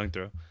Rodon is going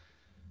through.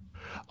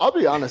 I'll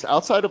be honest.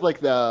 Outside of like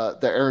the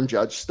Aaron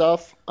Judge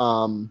stuff,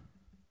 I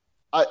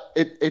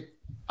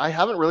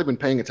haven't really been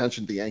paying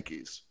attention to the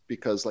Yankees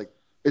because like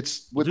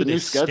it's with the new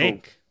schedule.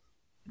 Stink.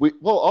 We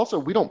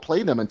don't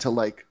play them until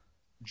like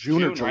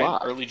June or July,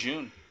 right? Early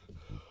June.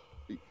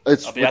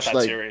 I'll be at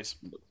that series.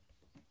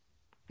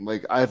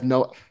 Like I have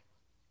no.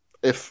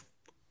 If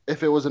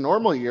it was a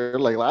normal year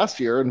like last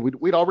year, and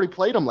we'd already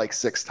played them like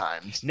 6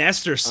 times.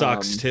 Nestor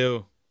sucks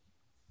too.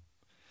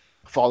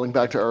 Falling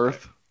back to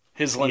earth.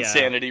 His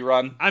Linsanity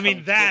run. I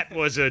mean, that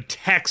was a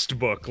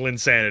textbook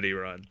Linsanity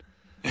run.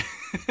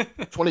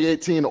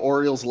 2018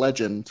 Orioles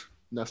legend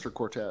Nestor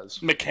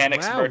Cortez.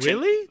 Mechanics wow, merchant.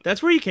 Really?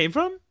 That's where you came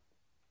from?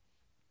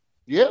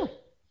 Yeah.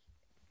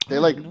 They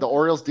the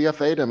Orioles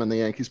DFA'd him and the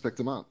Yankees picked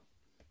him up.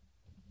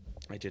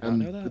 I did not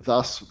know that.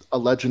 Thus, a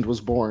legend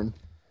was born.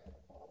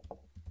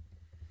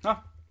 Huh.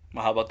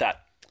 Well, how about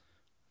that?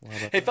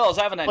 Hey, fellas,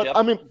 I have an idea. But,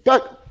 I mean,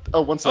 back.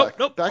 Oh, one sec.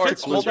 Nope. Back to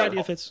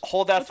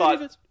hold that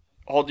thought.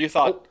 Hold your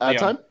thought. Ad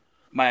time?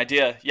 My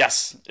idea,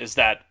 yes, is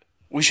that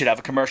we should have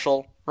a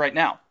commercial right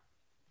now.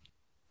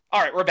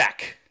 All right, we're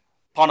back.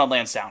 Pawn on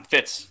Lansdowne.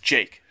 Fitz,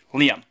 Jake,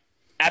 Liam.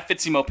 At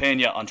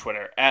FitzyMopania on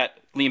Twitter. At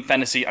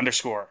LiamFantasy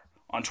 _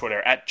 on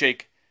Twitter. At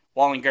Jake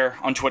Wallinger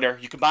on Twitter.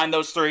 You combine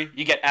those 3,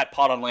 you get at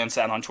Pawn on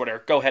Lansdowne on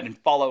Twitter. Go ahead and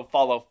follow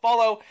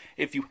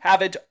if you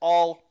haven't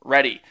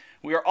already.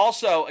 We are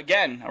also,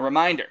 again, a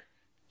reminder,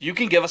 you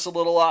can give us a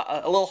little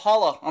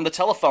holla on the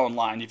telephone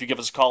line. If you give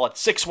us a call at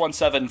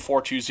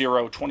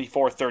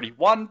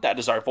 617-420-2431, that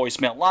is our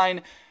voicemail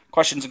line.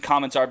 Questions and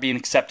comments are being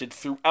accepted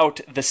throughout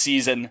the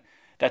season.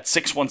 That's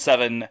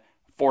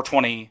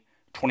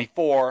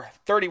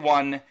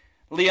 617-420-2431.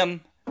 Liam,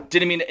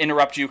 didn't mean to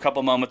interrupt you a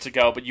couple moments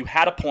ago, but you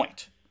had a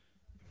point.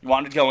 You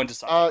wanted to go into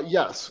something.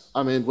 Yes.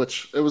 I mean,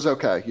 which it was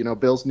okay. You know,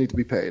 bills need to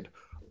be paid.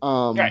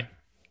 Right.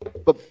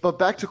 But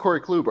back to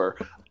Corey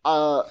Kluber.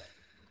 I'm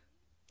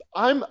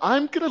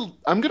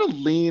gonna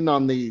lean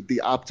on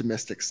the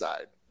optimistic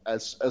side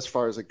as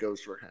far as it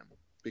goes for him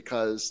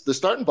because the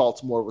start in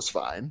Baltimore was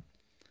fine.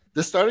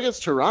 The start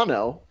against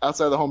Toronto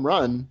outside the home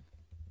run.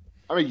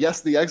 I mean,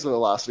 yes, the exit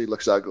velocity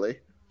looks ugly.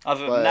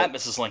 Other than that,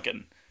 Mrs.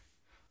 Lincoln.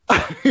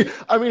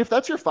 I mean, if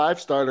that's your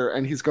 5 starter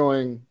and he's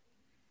going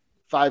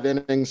 5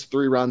 innings,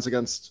 3 runs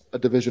against a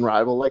division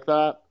rival like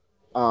that,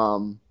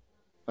 and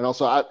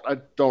also I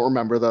don't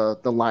remember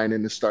the line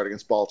in his start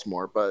against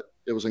Baltimore, but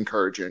it was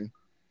encouraging.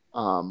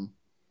 I'll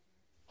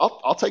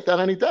take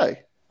that any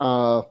day.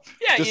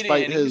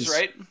 Despite innings, his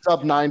right?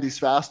 sub-90s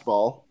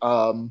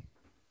fastball,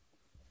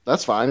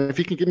 that's fine. If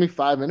he can give me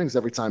 5 innings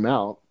every time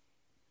out.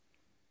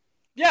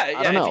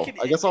 I don't know.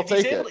 I guess I'll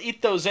take it. He's able to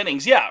eat those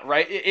innings,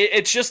 right.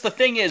 It's just the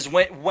thing is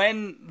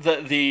when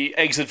the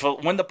exit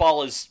when the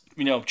ball is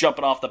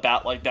jumping off the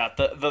bat like that,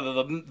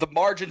 the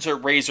margins are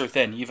razor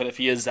thin, even if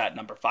he is that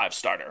number 5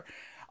 starter.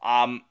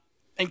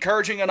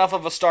 Encouraging enough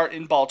of a start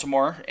in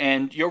Baltimore,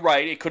 and you're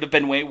right, it could have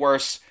been way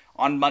worse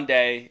on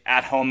Monday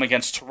at home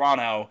against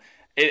Toronto.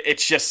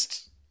 It's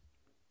just,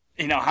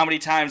 how many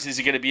times is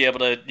he going to be able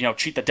to,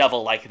 cheat the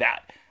devil like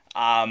that?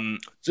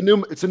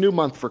 It's a new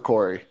month for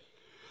Corey.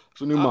 It's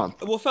a new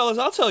month. Well, fellas,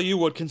 I'll tell you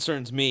what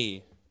concerns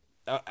me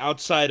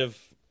outside of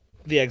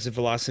the exit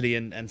velocity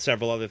and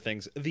several other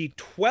things. The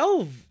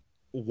 12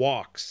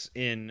 walks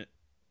in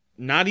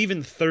not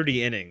even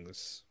 30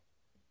 innings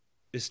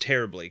is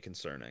terribly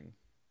concerning.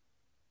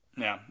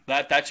 Yeah,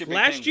 that's your big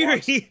last thing. Year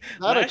he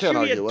had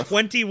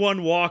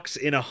 21 walks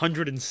in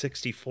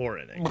 164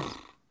 innings.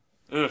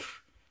 Ugh.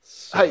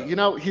 So. Hey,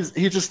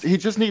 he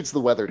just needs the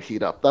weather to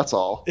heat up. That's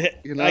all.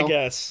 I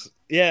guess.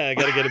 Yeah, I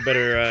gotta get a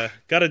better.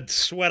 Gotta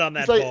sweat on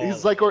that ball.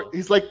 He's like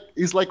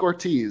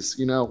Ortiz.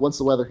 Once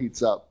the weather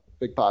heats up,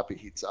 Big Papi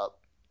heats up.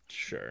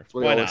 Sure. That's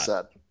what he always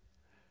said.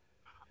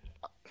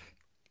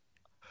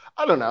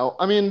 I don't know.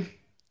 I mean,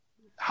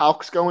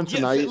 Houck's going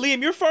tonight.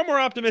 Liam, you're far more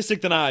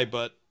optimistic than I,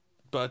 but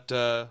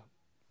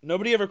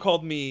nobody ever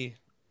called me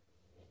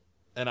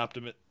an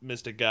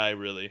optimistic guy.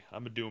 Really,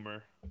 I'm a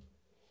doomer.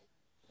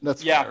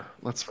 That's fair.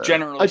 That's fair.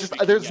 Generally,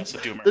 speaking, there's yes, a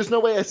doomer. There's no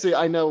way I say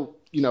I know.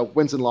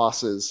 Wins and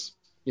losses.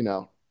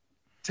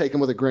 Take them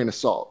with a grain of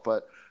salt.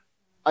 But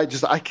I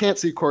can't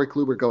see Corey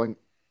Kluber going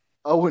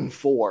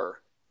 0-4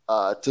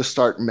 to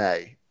start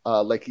May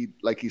like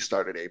he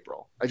started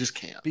April. I just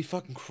can't. Be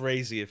fucking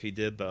crazy if he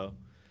did though.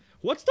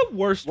 What's the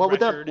worst? What would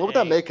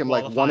that make him,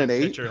 like 1-8?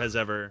 Pitcher has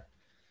ever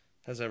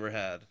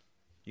had.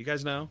 You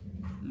guys know?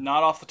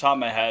 Not off the top of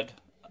my head.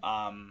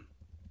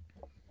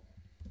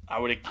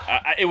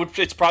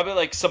 It's probably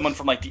like someone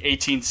from like the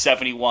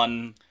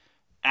 1871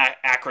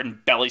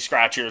 Akron Belly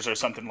Scratchers or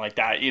something like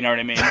that. You know what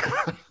I mean?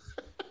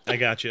 I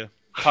got you.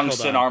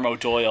 Tungsten Armo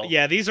Doyle.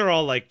 Yeah, these are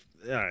all like.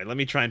 All right, let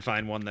me try and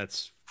find one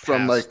that's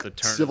from like the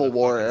turn Civil of the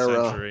War fucking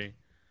era. century.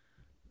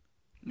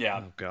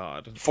 Yeah. Oh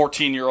God.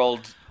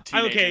 14-year-old.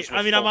 Okay,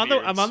 I mean, I'm on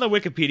the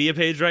Wikipedia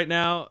page right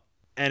now,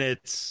 and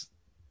it's,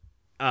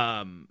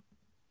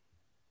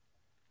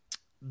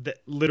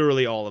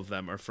 literally all of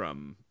them are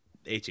from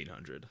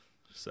 1800.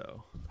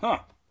 So. Huh.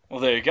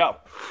 Well, there you go.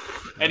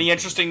 Any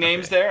interesting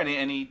names there?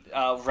 Any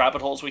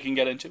rabbit holes we can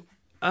get into?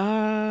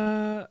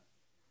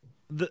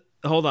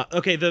 Hold on.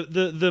 Okay,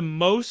 the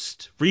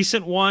most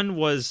recent one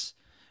was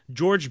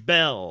George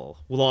Bell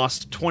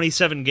lost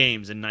 27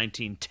 games in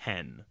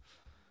 1910.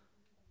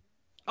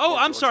 Oh,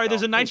 I'm sorry.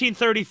 There's a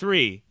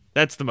 1933.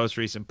 That's the most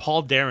recent.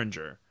 Paul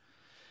Derringer.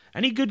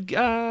 Any good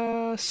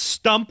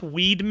Stump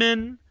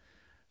Weedman?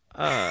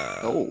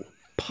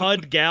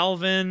 Pud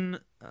Galvin.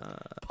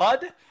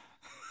 Pud?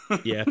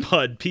 Yeah,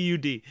 Pud.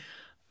 P-U-D.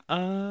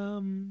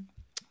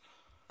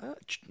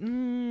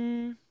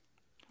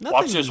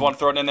 Watch, there's one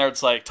thrown in there.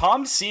 It's like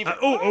Tom Seaver.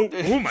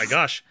 Oh my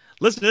gosh!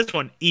 Listen to this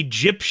one.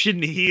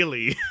 Egyptian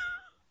Healy.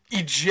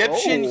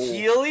 Egyptian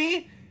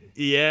Healy?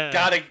 Yeah.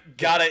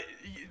 Gotta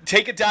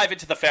take a dive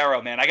into the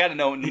Pharaoh, man. I gotta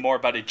know more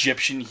about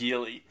Egyptian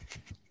Healy.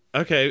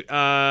 Okay.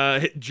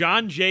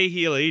 John J.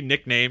 Healy,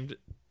 nicknamed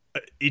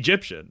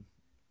Egyptian.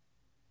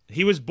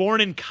 He was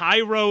born in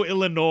Cairo,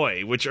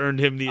 Illinois, which earned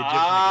him the Egyptian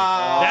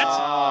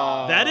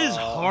nickname. That is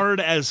hard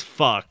as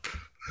fuck.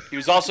 He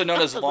was also known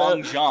as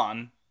Long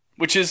John.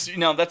 Which is,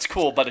 that's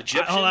cool, but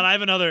Egyptian. Hold on, I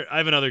have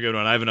another good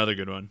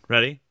one.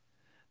 Ready?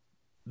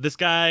 This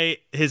guy,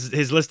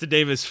 his listed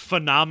name is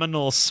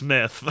Phenomenal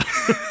Smith.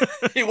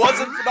 He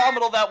wasn't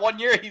phenomenal that one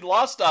year. He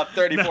lost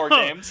 34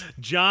 games.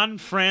 John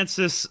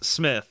Francis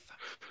Smith,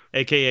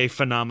 a.k.a.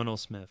 Phenomenal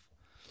Smith.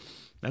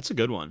 That's a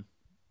good one.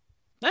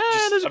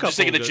 I'm just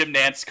thinking of Jim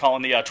Nantz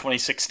calling the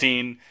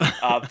 2016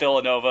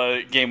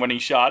 Villanova game-winning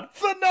shot.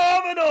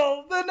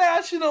 Phenomenal! The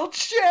national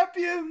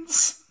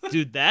champions!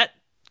 Dude, that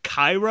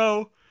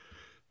Cairo...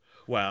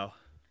 Wow.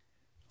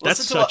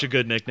 That's such a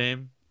good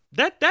nickname.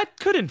 That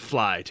couldn't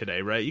fly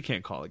today, right? You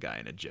can't call a guy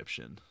an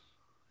Egyptian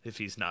if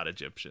he's not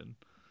Egyptian.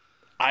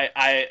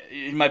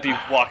 You might be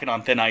walking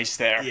on thin ice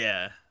there.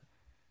 Yeah.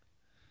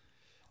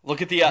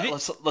 Look at the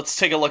let's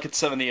take a look at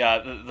some of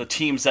the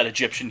teams that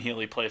Egyptian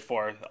Healy played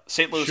for.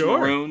 St. Louis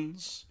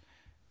Maroons,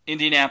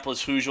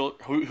 Indianapolis Hoosiers,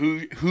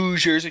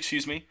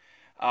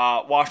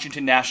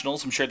 Washington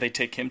Nationals. I'm sure they'd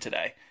take him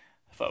today,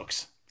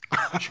 folks.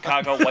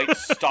 Chicago White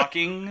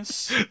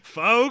Stockings,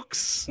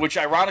 folks. Which,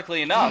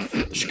 ironically enough,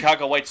 the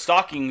Chicago White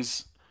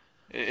Stockings,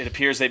 it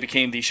appears they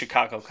became the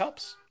Chicago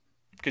Cubs.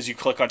 Because you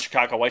click on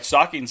Chicago White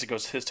Stockings, it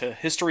goes to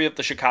history of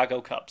the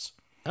Chicago Cubs.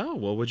 Oh,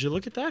 well, would you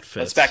look at that,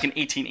 Fitz? That's back in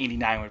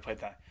 1889 when we played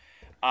that.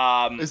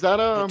 Is that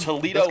the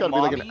Toledo that's gotta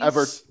Mommies? Be like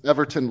an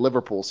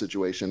Everton-Liverpool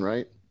situation,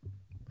 right?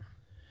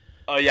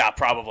 Oh, yeah,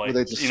 probably.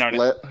 Where they just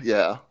split?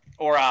 Yeah.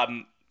 Or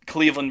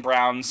Cleveland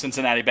Browns,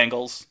 Cincinnati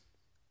Bengals.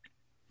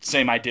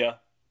 Same idea.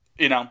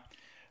 The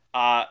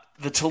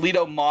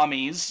Toledo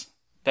Mommies.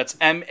 That's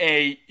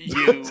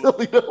M-A-U.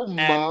 Toledo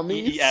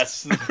Mommies?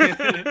 Yes.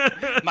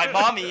 My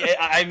mommy,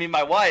 I mean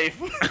my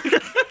wife.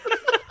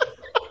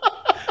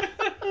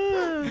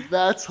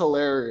 That's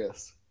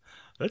hilarious.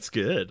 That's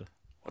good.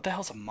 What the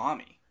hell's a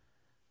mommy?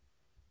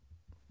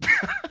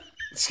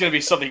 It's going to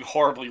be something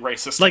horribly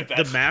racist. Like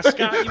that. The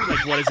mascot?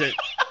 Like, what is it?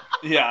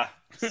 Yeah.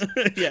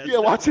 Yeah,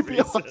 watch it be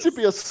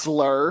a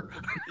slur.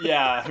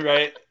 Yeah,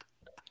 right?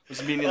 What's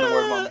the meaning of the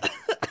word mommy?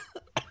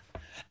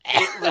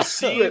 It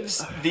receives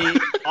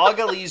the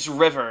Ogalese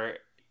River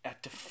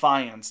at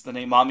Defiance. The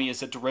name Maumee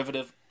is a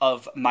derivative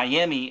of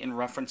Miami in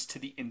reference to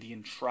the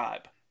Indian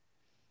tribe.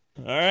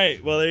 All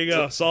right. Well, there you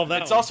go. Solve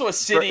that. It's also a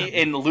city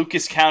in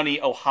Lucas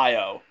County,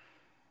 Ohio.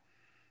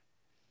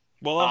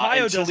 Well,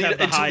 Ohio does have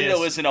the highest.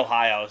 Toledo is in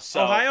Ohio.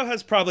 So. Ohio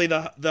has probably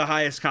the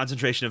highest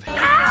concentration of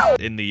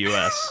in the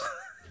U.S.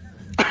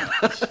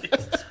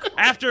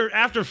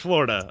 After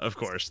Florida, of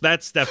course.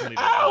 That's definitely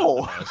the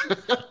highest.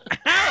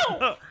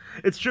 Ow!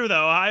 It's true,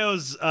 though.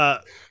 Ohio's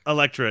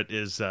electorate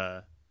is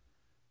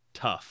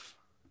tough.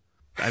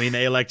 I mean,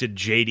 they elected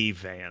J.D.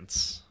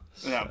 Vance.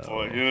 So. Yeah,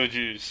 boy. Oh,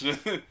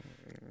 jeez.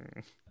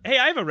 Hey,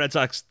 I have a Red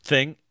Sox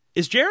thing.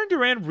 Is Jarren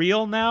Duran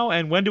real now?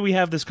 And when do we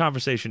have this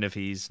conversation if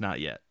he's not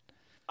yet?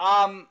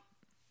 I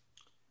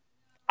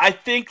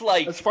think,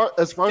 like, as far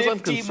as I'm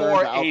concerned,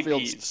 the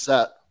outfield's APs.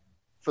 set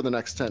for the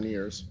next 10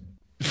 years.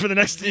 For the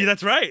next,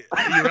 that's right.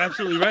 You're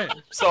absolutely right.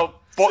 So,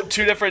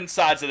 two different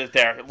sides of it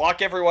there.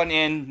 Lock everyone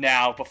in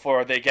now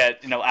before they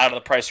get, out of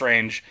the price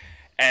range,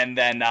 and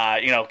then,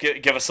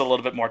 give us a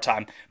little bit more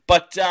time.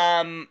 But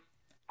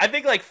I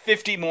think like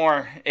 50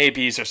 more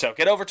ABs or so.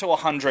 Get over to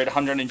 100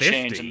 and 50?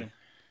 change. And,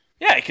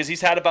 yeah, because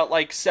he's had about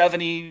like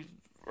 70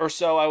 or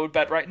so, I would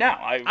bet right now.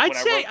 I'd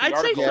say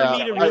for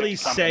me to really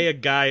say a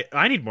guy,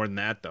 I need more than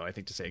that though. I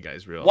think to say a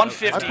guy's real.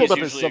 150. I pulled up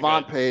his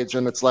Savant page,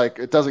 and it's like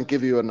it doesn't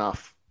give you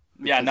enough.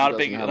 Yeah, not a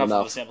big enough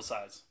of a sample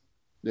size.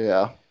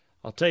 Yeah,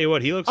 I'll tell you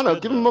what, he looks. I don't know.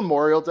 Good, give him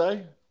Memorial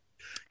Day.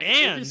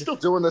 And if he's still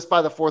doing this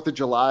by the 4th of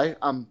July,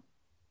 I'm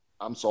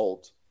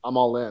sold. I'm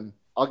all in.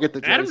 I'll get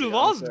the jersey. Adam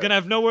Duvall's gonna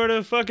have nowhere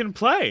to fucking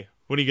play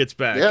when he gets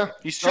back. Yeah,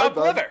 He's chopped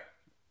liver.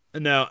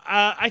 No,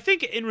 I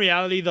think in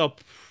reality, though,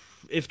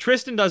 if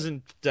Tristan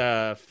doesn't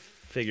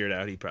figure it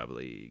out, he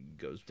probably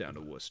goes down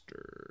to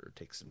Worcester,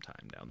 takes some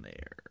time down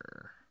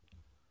there.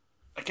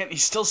 Again,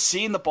 he's still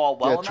seeing the ball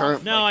well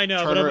enough. No, I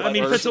know, but I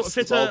mean, if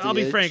it's I'll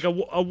be frank, a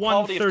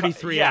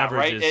 133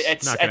 average right?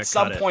 is not going to at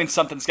some point,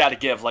 something's got to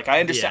give. Like, I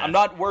understand. Yeah. I'm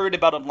not worried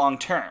about him long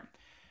term.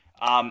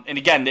 And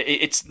again,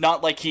 it's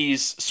not like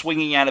he's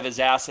swinging out of his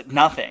ass at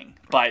nothing.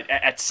 But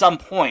at some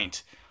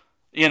point,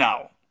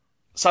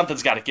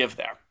 something's got to give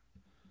there.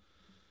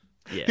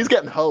 Yeah. He's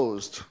getting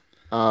hosed.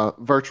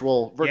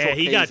 Virtual. Yeah,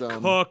 he got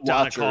cooked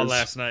on a call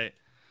last night.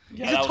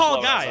 Yeah, he's a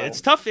tall guy. It's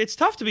tough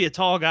to be a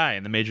tall guy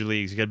in the major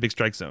leagues. You got a big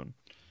strike zone.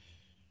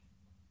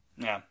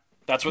 Yeah,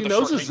 that's what he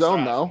knows his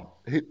zone though.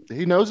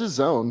 He knows his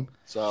zone.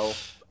 So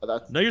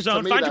know your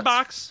zone. Find your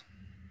box.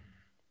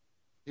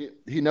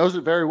 He knows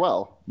it very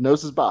well.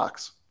 Knows his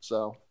box.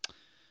 So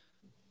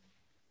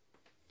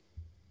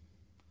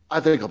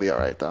I think he'll be all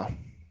right though.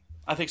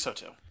 I think so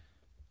too.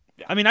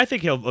 Yeah. I mean, I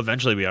think he'll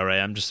eventually be all right.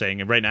 I'm just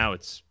saying, right now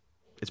it's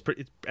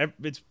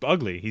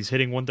ugly. He's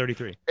hitting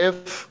 133.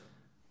 If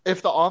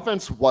the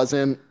offense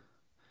wasn't.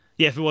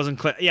 Yeah, if it wasn't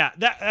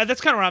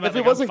that's kind of where I'm at. If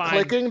it wasn't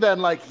clicking, then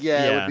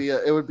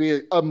it would be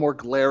a more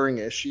glaring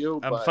issue.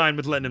 I'm fine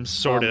with letting him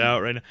sort it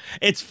out right now.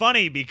 It's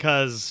funny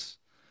because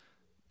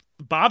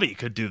Bobby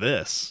could do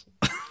this.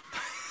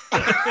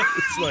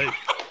 It's like,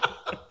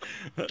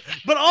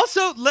 but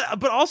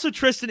also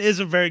Tristan is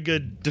a very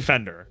good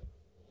defender.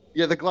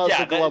 Yeah, the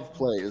glove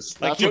plays.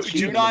 Like,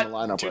 do not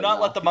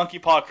let the monkey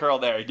paw curl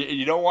there.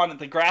 You don't want it.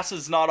 The grass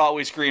is not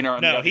always greener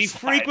on the other side. He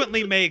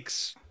frequently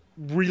makes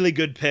really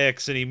good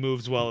picks and he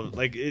moves well.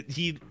 Like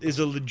he is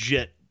a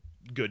legit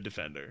good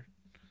defender.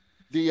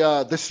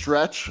 The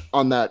stretch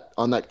on that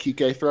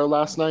Kike throw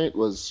last night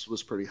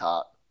was pretty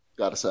hot.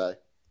 Gotta say,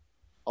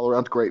 all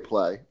around great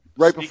play.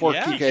 Right before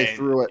Kike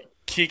threw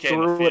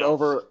it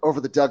over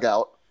the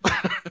dugout.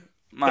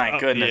 My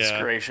goodness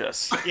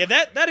gracious. Yeah,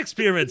 that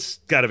experience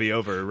got to be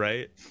over,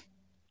 right?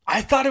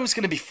 I thought it was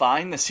going to be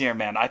fine this year,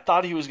 man. I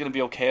thought he was going to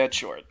be okay at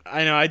short.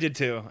 I know, I did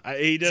too.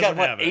 He doesn't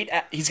have it.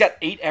 He's got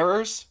 8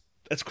 errors?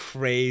 That's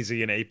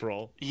crazy in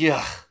April.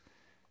 Yeah.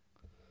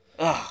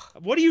 Ugh.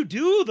 What do you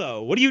do,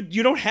 though?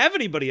 You don't have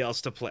anybody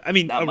else to play. I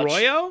mean, Not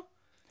Arroyo?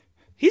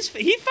 He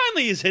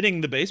finally is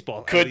hitting the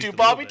baseball. Could do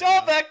Bobby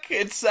Dahlbeck.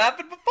 It's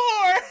happened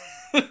before.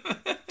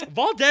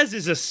 Valdez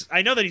is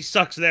I know that he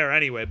sucks there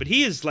anyway, but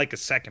he is like a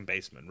second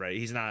baseman, right?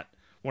 He's not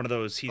one of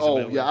those.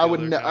 I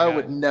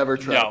would never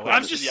try. No,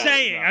 I'm just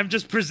saying. No. I'm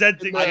just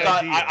presenting.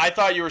 I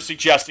thought you were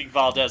suggesting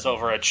Valdez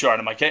over at short.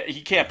 I'm like,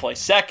 he can't play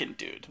second,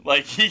 dude.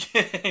 Like he's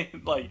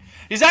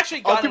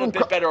actually gotten a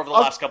bit better over the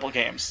last couple of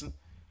games.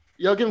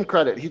 Yeah, I'll give him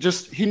credit.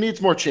 He needs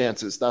more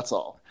chances. That's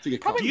all. To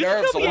get probably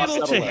nerves a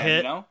lot to hit.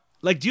 You know?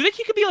 Like, do you think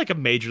he could be like a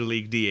major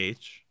league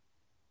DH?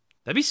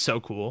 That'd be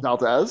so cool.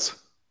 Valdez?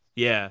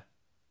 Yeah.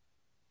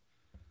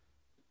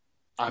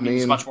 I mean,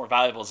 he's much more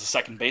valuable as a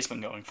second baseman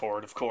going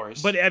forward, of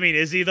course. But I mean,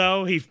 is he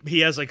though? He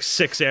has like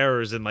 6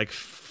 errors in like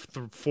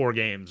 4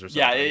 games or something.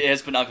 Yeah, it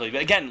has been ugly.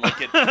 But again, like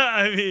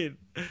I mean,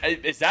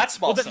 is that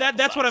small? Well,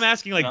 that's what I'm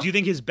asking. Like, do you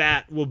think his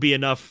bat will be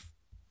enough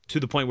to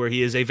the point where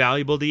he is a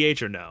valuable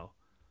DH or no?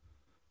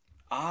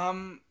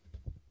 I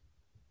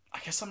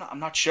guess I'm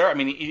not sure. I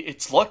mean,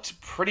 it's looked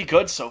pretty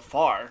good so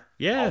far.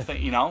 Yeah.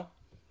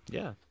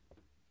 Yeah.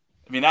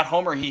 I mean, that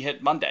homer he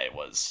hit Monday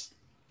was.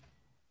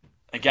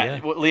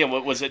 Again, Liam,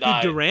 what was it?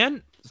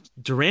 Duran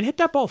hit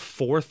that ball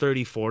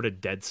 434 to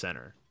dead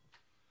center.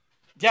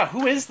 Yeah,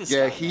 who is this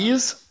guy?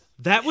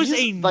 That was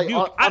a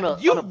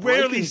nuke. You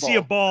rarely see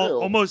a ball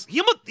too. He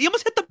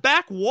almost hit the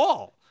back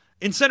wall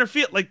in center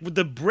field, like with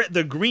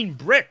the green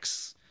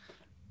bricks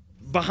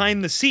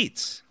behind the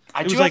seats.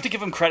 I do have to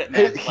give him credit,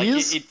 man.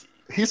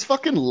 He's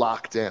fucking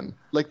locked in.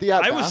 Like the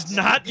at-bats. I was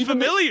not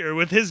familiar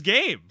with his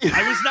game.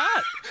 I was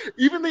not.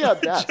 Even the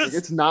at-bats,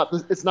 it's not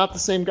the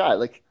same guy.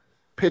 Like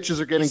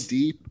pitches are getting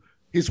deep.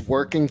 He's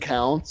working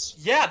counts.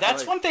 Yeah,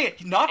 that's one thing.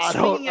 Not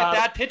swinging at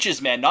bad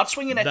pitches, man. Not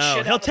swinging at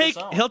shit.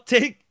 He'll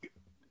take.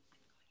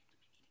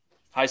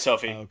 Hi,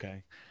 Sophie.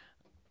 Okay.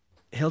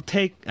 He'll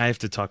take. I have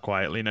to talk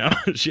quietly now.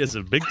 She has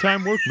a big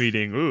time work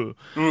meeting. Ooh,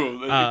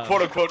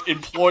 quote unquote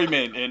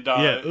employment and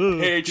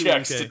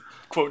paychecks to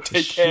quote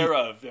take care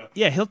of.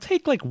 Yeah, he'll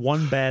take like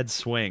one bad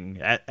swing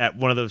at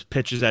one of those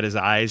pitches at his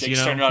eyes.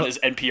 Jake's turning on his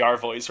NPR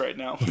voice right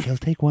now. He'll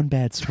take one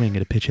bad swing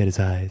at a pitch at his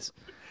eyes.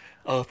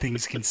 All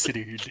things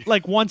considered.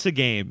 Like once a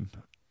game.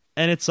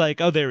 And it's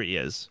like, oh, there he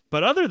is.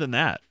 But other than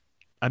that,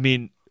 I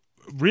mean,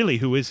 really,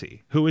 who is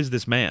he? Who is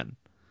this man?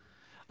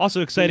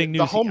 Also, exciting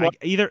news.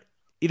 Either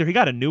he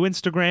got a new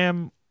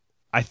Instagram,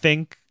 I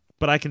think,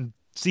 but I can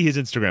see his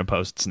Instagram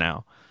posts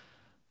now.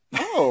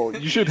 Oh,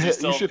 you should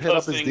hit up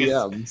his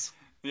DMs.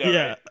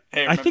 Yeah. Right.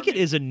 Hey, I think it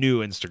is a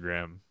new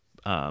Instagram.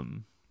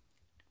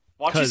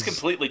 Watch, he's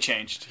completely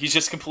changed. He's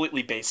just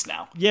completely based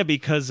now. Yeah,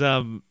 because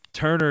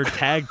Turner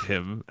tagged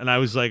him, and I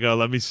was like, oh,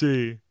 let me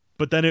see.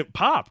 But then it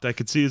popped. I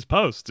could see his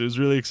post. It was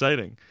really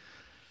exciting.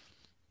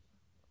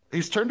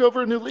 He's turned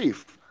over a new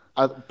leaf.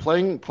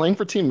 Playing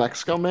for Team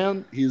Mexico,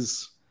 man.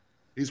 He's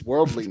He's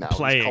worldly now.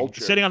 Playing, He's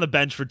cultured. sitting on the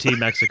bench for Team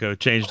Mexico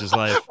changed his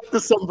life.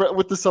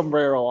 with the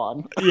sombrero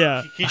on.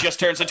 Yeah, he just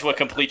turns into a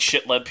complete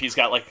shit limp. He's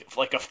got like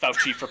a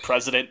Fauci for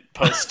president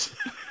post.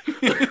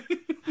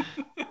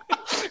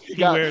 He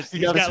got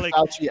like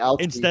Fauci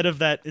instead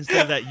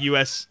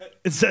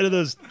of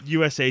those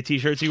USA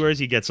t-shirts he wears,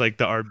 he gets like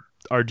the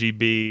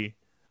RBG,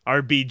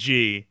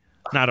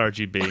 not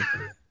RGB.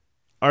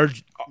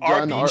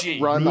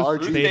 RBG. Run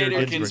Ruth RG.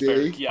 Bader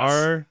Ginsburg.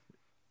 Yes.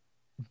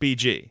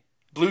 RBG.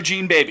 Blue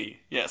Jean Baby.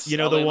 Yes. You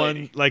know LA the one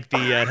lady. like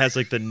it has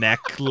like the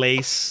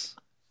necklace.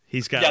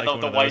 He's got like the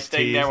one white of those thing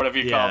tees. there, whatever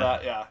you call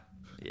that. Yeah.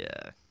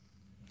 Yeah.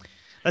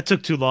 That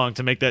took too long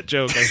to make that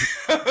joke.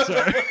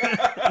 Sorry.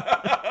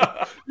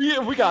 Yeah,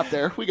 we got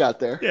there. Yeah, we got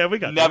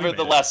there.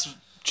 Nevertheless,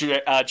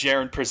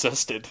 Jaron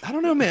persisted. I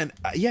don't know, man.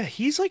 Yeah,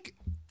 he's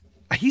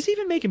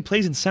even making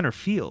plays in center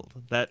field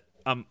that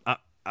I'm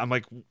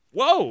like,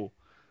 whoa.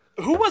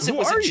 Who was it?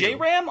 Was it you?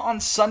 J-Ram on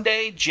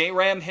Sunday?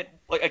 J-Ram hit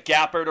like a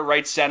gapper to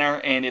right center,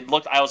 and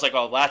I was like,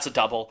 oh, that's a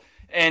double.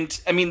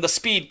 And, I mean, the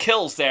speed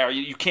kills there.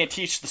 You can't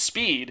teach the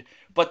speed.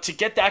 But to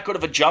get that good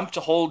of a jump to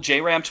hold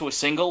J-Ram to a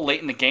single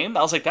late in the game,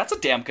 I was like, that's a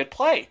damn good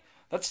play.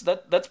 That's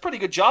a pretty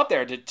good job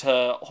there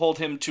to hold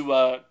him to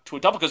a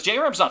double, because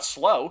J-Ram's not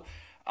slow.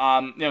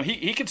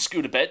 He could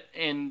scoot a bit,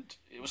 and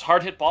it was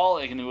hard hit ball,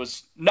 and it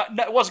was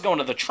it wasn't going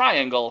to the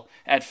triangle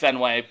at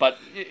Fenway, but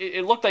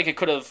it looked like it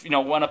could have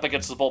went up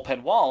against the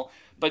bullpen wall.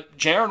 But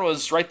Jaron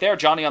was right there,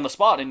 Johnny on the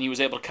spot, and he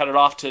was able to cut it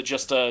off to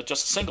just a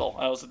single.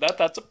 I was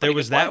that's a pretty there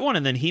was good play. that one,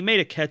 and then he made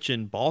a catch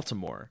in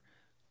Baltimore,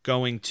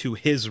 going to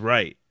his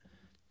right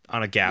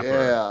on a gapper.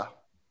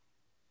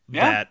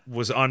 Yeah. That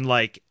was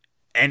unlike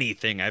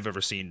anything I've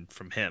ever seen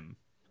from him.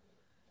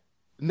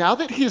 Now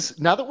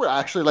that we're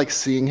actually like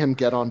seeing him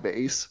get on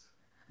base,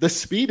 the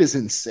speed is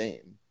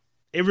insane.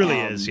 It really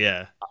is,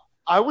 yeah.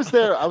 I was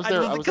there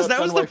because that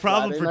was the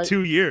problem for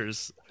 2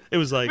 years. It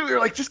was like we were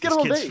like, just get this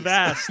on kid's base.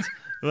 fast.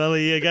 Well,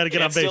 you got to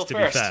get on base to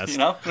be fast.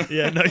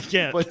 Yeah, no, you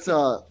can't. But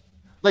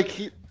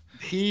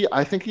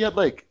I think he had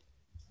like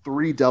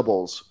 3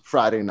 doubles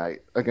Friday night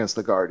against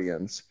the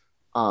Guardians.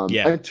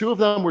 And 2 of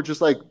them were just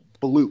like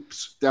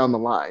bloops down the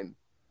line,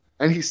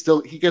 and he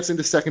gets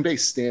into second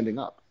base standing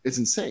up. It's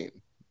insane.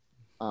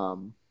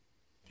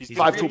 He's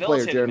 5-tool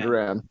player, Jaron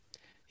Duran,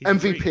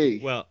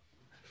 MVP. Well,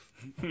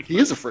 he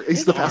is a freak.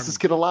 He's the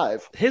fastest kid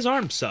alive. His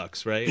arm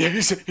sucks, right? Yeah,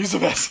 he's the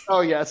best. Oh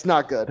yeah, it's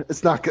not good.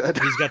 It's not good.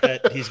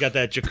 He's got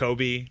that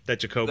Jacoby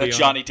that arm.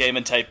 Johnny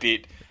Damon type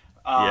beat.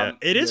 Yeah,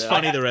 it is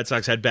funny the Red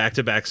Sox had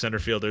back-to-back center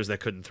fielders that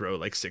couldn't throw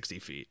like 60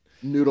 feet.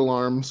 Noodle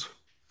arms.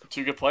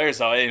 2 good players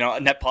though.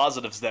 Net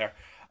positives there.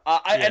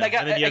 And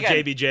then you have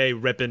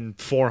JBJ ripping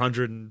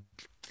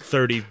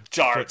 430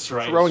 darts,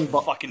 right? Throwing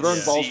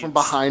balls from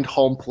behind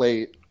home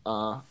plate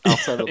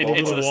outside of the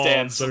into the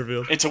stands,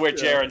 into where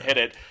Jaron hit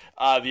it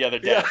the other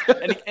day.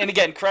 Yeah. and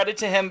again, credit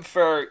to him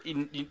for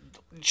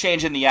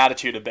changing the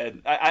attitude a bit.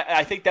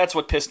 I think that's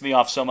what pissed me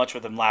off so much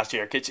with him last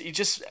year. Cause he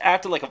just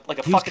acted like a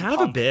he fucking kind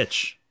punk. Of a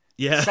bitch.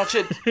 Yeah, such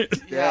a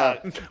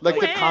like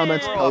the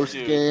comments post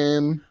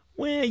game.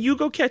 Well, you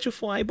go catch a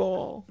fly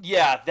ball.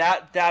 Yeah,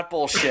 that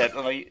bullshit.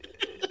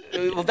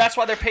 Well, that's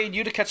why they're paying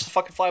you to catch the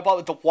fucking fly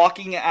ball. The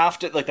walking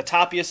after, like the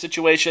Tapia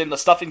situation, the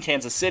stuff in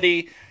Kansas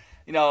City.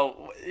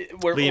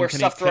 Where Liam,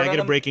 stuff can I get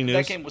a breaking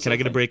news? Can I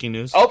get a breaking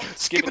news? Oh,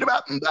 skip it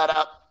about that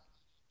up.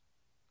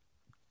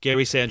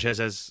 Gary Sanchez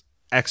has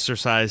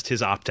exercised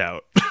his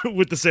opt-out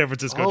with the San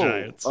Francisco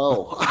Giants.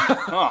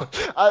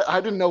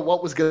 I didn't know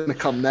what was going to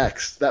come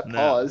next. That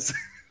pause.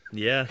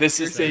 Yeah, this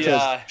is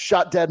the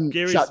shot dead in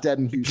Houston.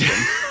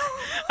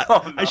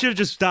 I should have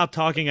just stopped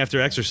talking after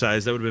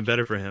exercise. That would have been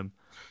better for him.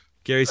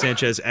 Gary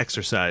Sanchez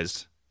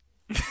exercised.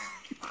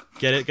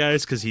 Get it,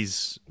 guys? Because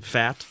he's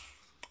fat.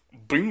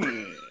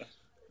 Boom.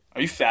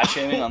 Are you fat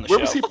shaming on the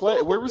Where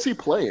show? Where was he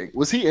playing?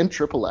 Was he in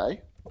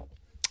AAA?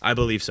 I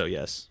believe so.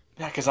 Yes.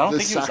 Yeah, because I don't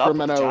think he was up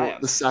with the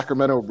Giants. The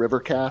Sacramento River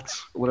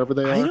Cats, whatever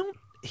they are.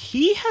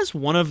 He has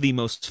one of the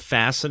most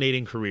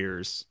fascinating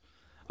careers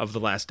of the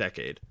last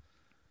decade.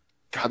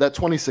 God, that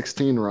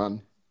 2016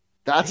 run.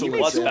 He made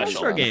 2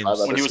 All-Star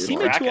games. He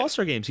made 2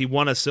 All-Star games. He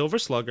won a Silver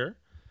Slugger.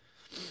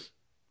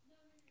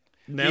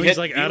 Now he's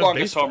like the out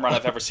longest of baseball. home run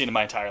I've ever seen in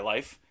my entire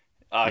life.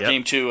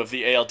 Game 2 of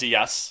the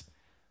ALDS.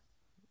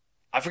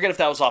 I forget if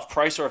that was off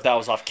Price or if that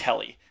was off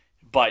Kelly,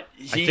 but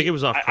I think it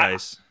was off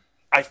Price.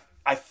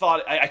 I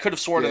thought I could have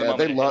sworn to the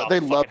moment they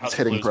love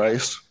hitting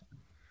Price.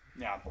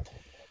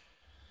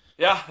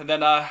 Yeah, and then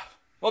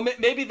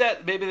maybe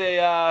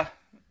the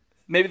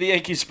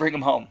Yankees bring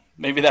him home.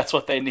 Maybe that's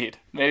what they need.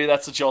 Maybe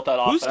that's the jolt that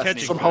offense Who's catching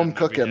needs. Some home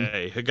cooking?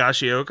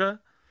 Higashioka?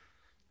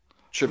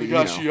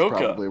 Trevino,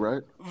 probably,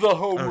 right? The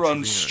home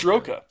run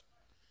stroker.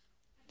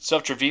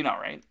 Stuff Trevino,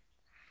 right?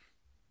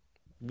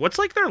 What's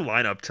like their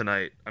lineup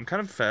tonight? I'm kind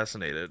of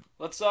fascinated.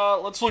 Let's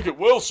look at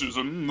Well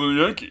Susan, the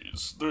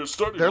Yankees. Their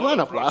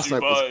lineup last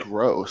night was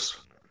gross.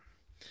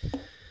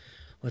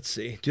 Let's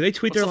see. Do they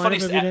tweet their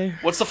lineup every day?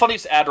 What's the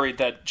funniest ad read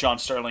that John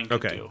Sterling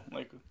could do?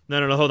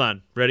 No, hold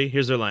on. Ready?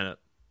 Here's their lineup.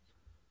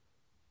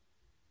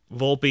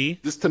 Volpe.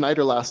 This tonight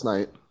or last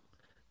night?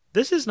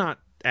 This is not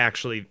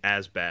actually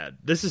as bad.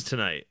 This is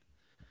tonight.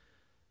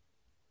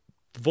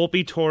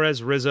 Volpe,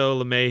 Torres,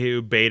 Rizzo,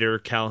 LeMahieu, Bader,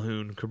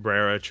 Calhoun,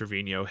 Cabrera,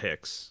 Trevino,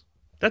 Hicks.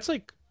 That's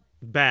like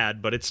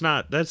bad, but that's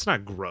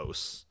not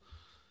gross.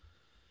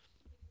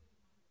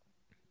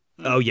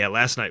 Oh yeah,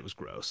 last night was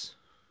gross.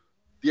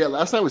 Yeah,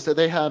 last night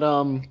they had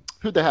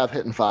who'd they have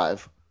hitting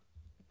 5?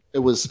 It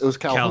was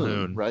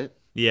Calhoun, right?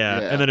 Yeah,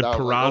 and then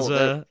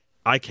Peraza,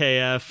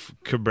 IKF,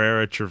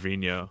 Cabrera,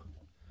 Trevino.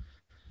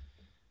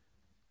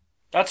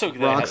 That's okay.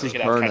 They had to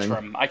get out catch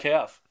from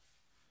IKF.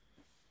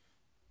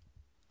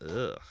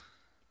 Ugh.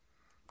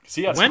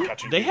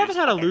 They haven't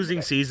had a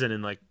losing season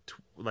in like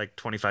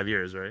 25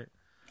 years, right?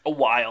 A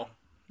while,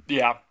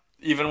 yeah.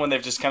 Even when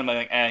they've just kind of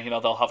been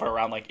like, they'll hover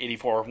around like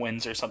 84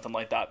 wins or something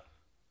like that.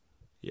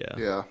 Yeah.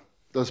 Yeah,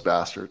 those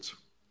bastards.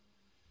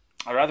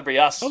 I'd rather be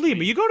us. Oh,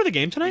 Liam, you go to the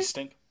game tonight? We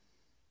stink.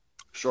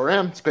 Sure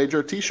am. It's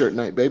Pedro t-shirt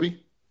night,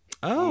 baby.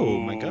 Oh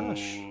my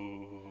gosh.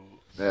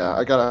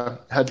 Yeah,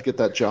 had to get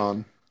that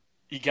John.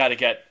 You gotta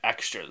get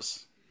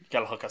extras. You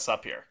gotta hook us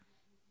up here.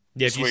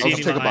 Yeah, if you Sweet.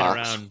 see Take a me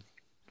box. around,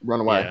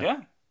 Run away.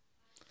 Yeah.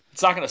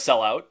 It's not gonna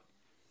sell out.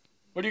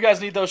 What do you guys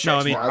need those shirts No,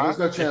 I mean, for? There's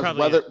no chance.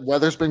 probably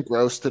Weather's been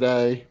gross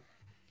today.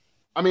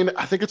 I mean,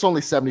 I think it's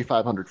only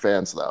 7,500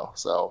 fans though,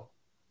 so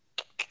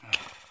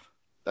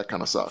that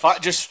kind of sucks.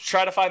 Just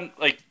try to find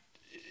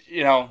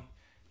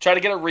try to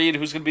get a read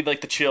who's gonna be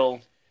like the chill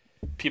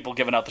people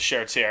giving out the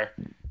shirts here.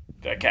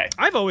 Okay.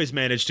 I've always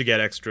managed to get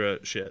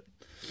extra shit.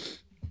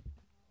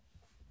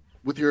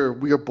 With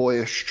your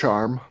boyish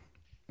charm.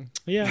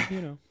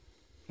 Yeah,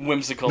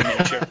 Whimsical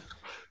nature.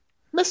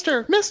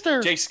 Mister.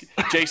 Jake's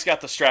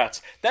got the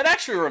strats. That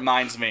actually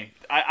reminds me.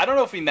 I don't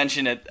know if we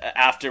mentioned it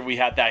after we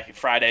had that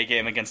Friday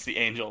game against the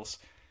Angels.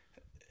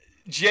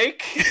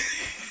 Jake.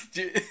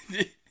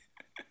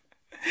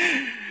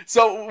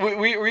 So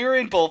we were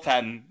in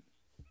bullpen.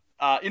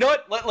 You know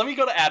what? Let me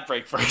go to ad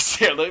break first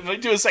here. Let me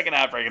do a second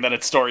ad break, and then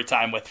it's story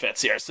time with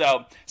Fitz here.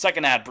 So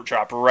second ad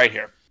drop right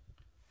here.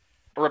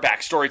 We're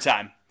back. Story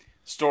time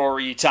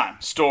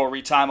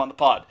on the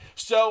pod.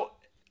 So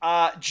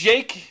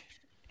Jake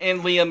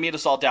and Liam meet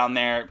us all down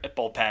there at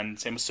bullpen.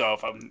 Same with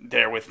Soph. I'm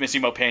there with Missy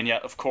Mopena,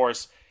 of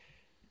course.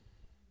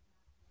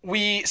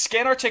 We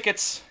scan our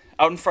tickets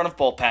out in front of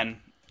bullpen,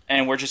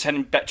 and we're just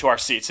heading back to our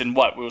seats. And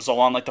it was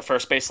along like the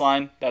first base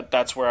line.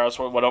 That's where I was.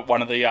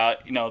 One of the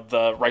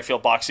the right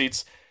field box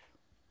seats.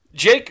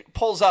 Jake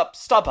pulls up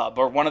StubHub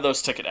or one of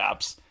those ticket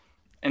apps,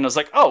 and was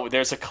like, "Oh,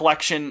 there's a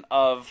collection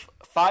of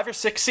 5 or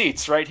 6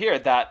 seats right here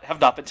that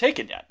have not been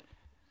taken yet."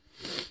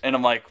 And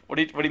I'm like, what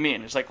do you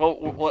mean? He's like,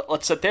 well,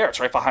 let's sit there. It's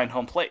right behind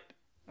home plate.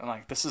 I'm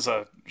like, this is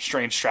a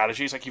strange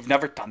strategy. He's like, you've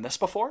never done this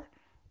before?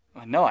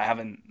 I'm like, no, I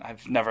haven't.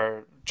 I've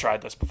never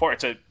tried this before.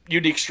 It's a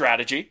unique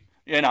strategy.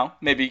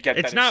 Maybe get.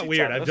 It's not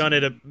weird. I've done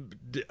it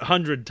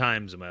 100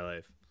 times in my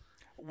life.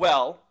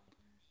 Well,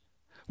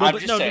 I'm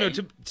just saying.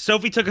 No.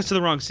 Sophie took us to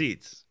the wrong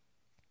seats.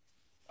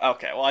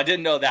 Okay, well, I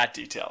didn't know that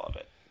detail of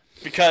it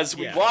because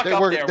we walk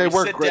up there, we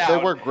sit down.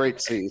 They were great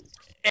seats.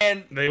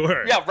 And they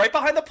were. Yeah, right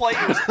behind the plate.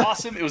 It was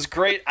awesome. It was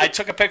great. I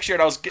took a picture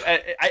and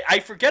I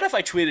forget if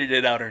I tweeted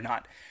it out or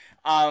not.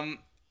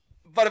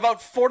 But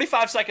about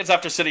 45 seconds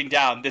after sitting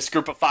down, this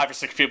group of 5 or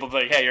 6 people be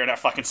like, hey, you're in our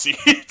fucking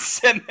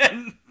seats. And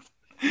then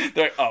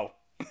they're like, oh.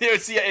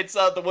 It's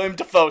the William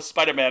Dafoe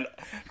Spider-Man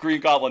Green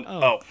Goblin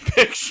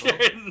picture. And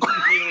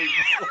immediately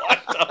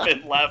walked up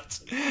and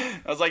left.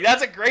 I was like,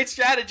 that's a great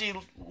strategy,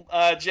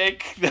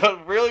 Jake.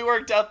 That really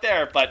worked out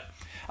there. But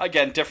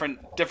again,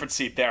 different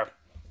seat there.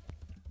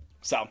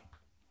 So,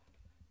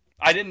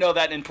 I didn't know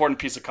that important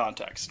piece of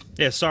context.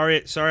 Yeah,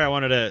 sorry. I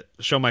wanted to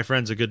show my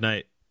friends a good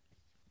night.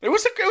 It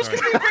was going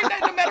to be a great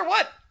night no matter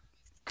what.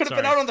 Could have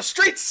been out on the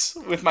streets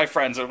with my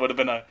friends. It would have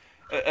been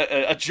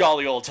a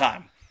jolly old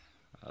time.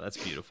 Oh, that's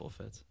beautiful,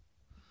 Fitz.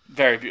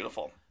 Very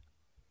beautiful.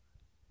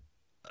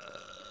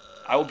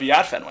 I will be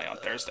at Fenway on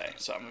Thursday,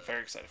 so I'm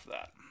very excited for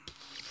that.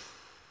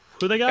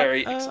 Who they got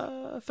very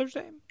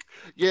Thursday?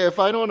 Yeah, if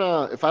I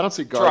don't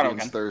see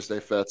Guardians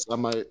Thursday, Fitz, I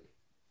might.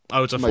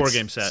 Oh, it's a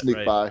 4-game set, sneak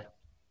right? by.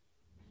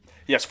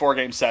 Yes,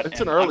 4-game set.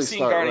 It's an early I'm seeing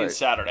start, Guardians right?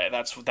 Saturday.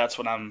 That's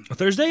what I'm.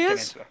 Thursday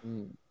is?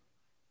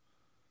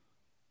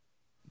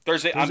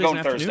 Thursday. I'm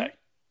going Thursday.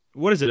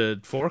 What is it?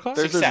 At 4 o'clock?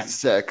 Thursday's at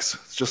 6.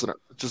 It's just an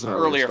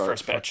earlier start.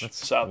 first pitch.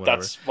 Whatever.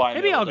 That's why.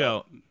 Maybe I'll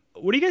go.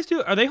 What do you guys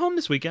do? Are they home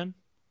this weekend?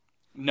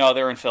 No,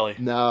 they're in Philly.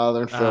 No,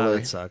 they're in Philly.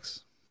 That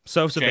sucks.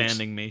 Soph's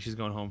abandoning me. She's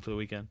going home for the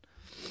weekend.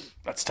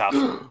 That's tough.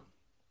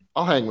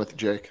 I'll hang with you,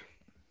 Jake.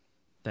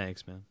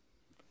 Thanks, man.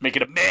 Make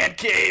it a man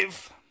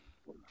cave.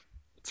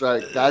 That's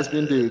right. Guys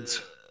being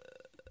dudes.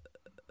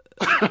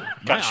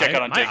 Gotta check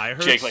out on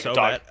Jake like a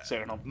dog.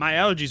 My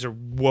allergies are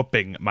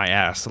whooping my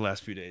ass the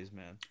last few days,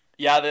 man.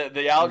 Yeah,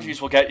 the allergies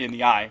will get you in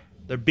the eye.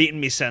 They're beating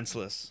me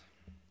senseless.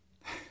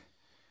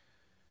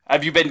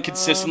 Have you been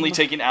consistently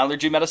taking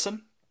allergy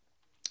medicine?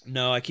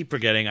 No, I keep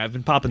forgetting. I've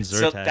been popping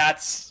Zyrtec.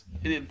 So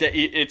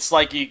it's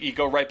like you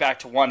go right back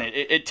to one.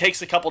 It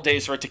takes a couple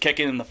days for it to kick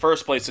in the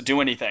first place to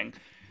do anything.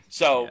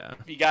 So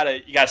you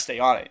gotta stay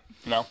on it,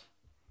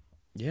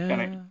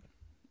 Yeah.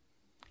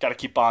 Gotta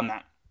keep on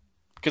that.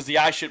 Because the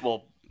eye shit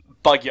will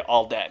bug you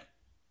all day.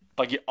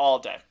 Bug you all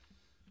day.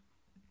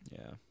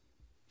 Yeah.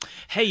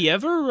 Hey, you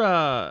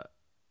ever?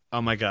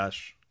 Oh my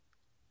gosh.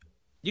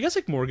 You guys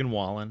like Morgan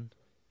Wallen?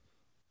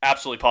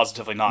 Absolutely,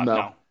 positively not.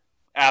 No.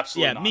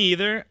 Absolutely not. Me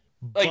either.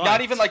 Like, but...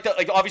 not even like the,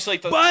 like, obviously,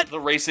 like the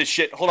racist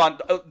shit. Hold on.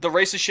 The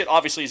racist shit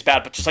obviously is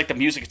bad, but just like the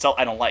music itself,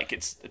 I don't like.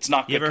 It's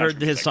not good. You ever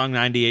heard his song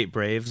 98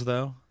 Braves,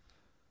 though?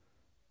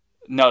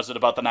 No, is it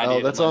about the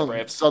 98 Braves?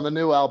 It's on the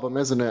new album,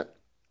 isn't it?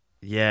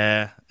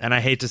 Yeah, and I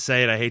hate to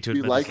say it, I hate to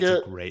admit like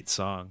it's a great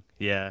song.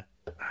 Yeah.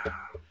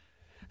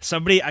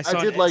 Somebody, I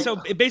saw it. Like... So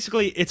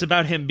basically, it's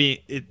about him being...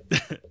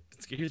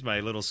 Here's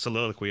my little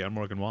soliloquy on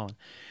Morgan Wallen.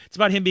 It's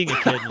about him being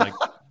a kid and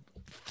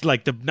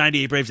like the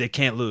 98 Braves, they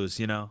can't lose,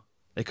 you know?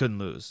 They couldn't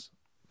lose.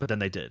 But then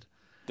they did.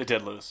 They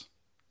did lose.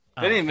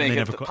 They didn't make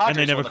it. And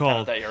they never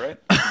called. That year, right?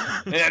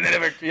 And they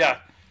never, yeah.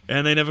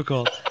 And they never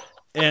called.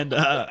 And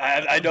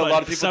I know a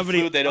lot of people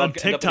flew, they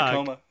don't end up in a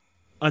coma.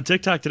 On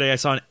TikTok today, I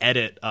saw an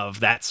edit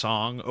of that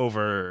song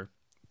over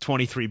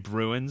 23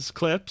 Bruins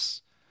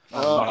clips.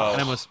 Oh.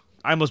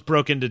 I almost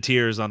broke into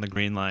tears on the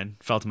green line.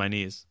 Fell to my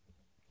knees.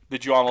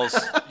 Did you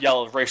almost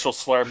yell a racial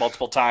slur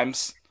multiple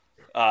times,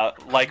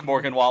 like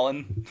Morgan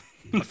Wallen?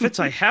 Fitz,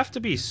 I have to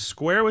be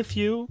square with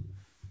you.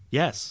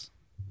 Yes,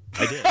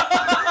 I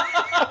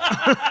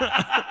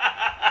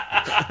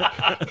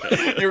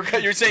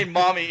did. You're saying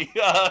 "mommy"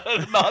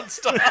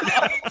 nonstop.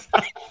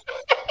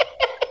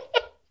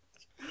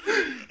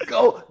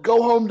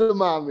 Go home to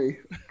mommy.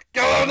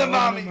 Go home to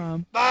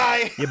mommy.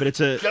 Bye. Yeah, but it's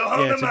a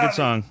good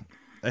song.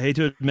 I hate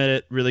to admit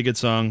it, really good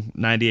song.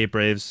 98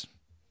 Braves.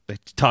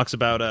 It talks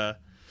about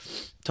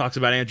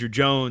Andrew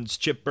Jones,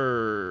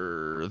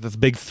 Chipper, the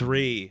big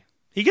three.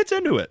 He gets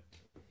into it.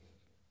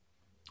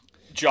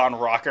 John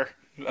Rocker.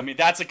 I mean,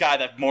 that's a guy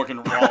that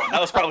Morgan Wallen.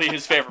 That was probably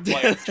his favorite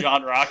player,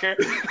 John Rocker.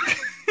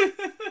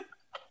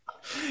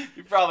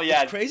 You probably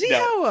had. It's crazy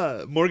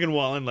how Morgan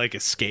Wallen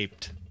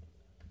escaped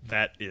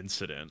that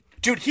incident.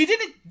 Dude, he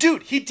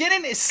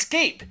didn't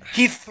escape.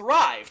 He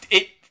thrived.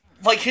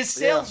 His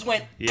sales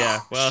went. Yeah,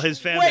 well, his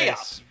fan way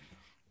base.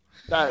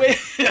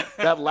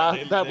 That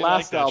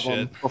last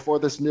album before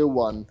this new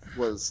one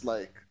was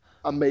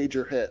a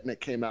major hit, and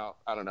it came out.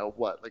 I don't know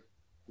what,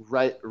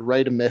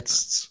 right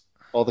amidst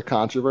all the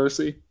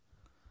controversy.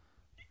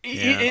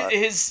 Yeah.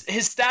 His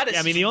status. Yeah,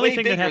 I mean, the only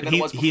thing that happened,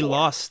 he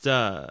lost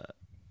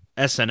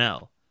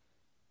SNL.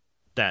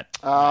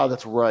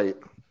 That's right.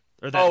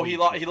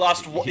 He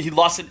lost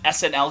an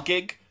SNL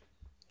gig.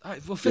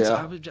 Well, Fitz,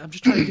 yeah. I'm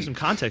just trying to give some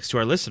context to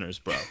our listeners,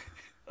 bro.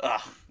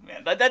 Oh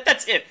man,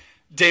 that's it.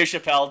 Dave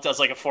Chappelle does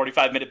a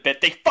 45-minute bit.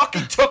 They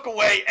fucking took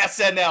away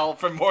SNL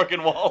from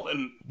Morgan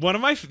Wallen. One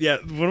of my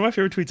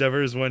favorite tweets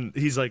ever is when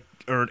he's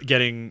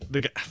getting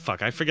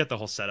I forget the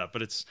whole setup,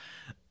 but it's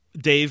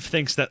Dave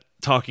thinks that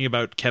talking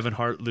about Kevin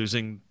Hart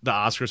losing the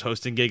Oscars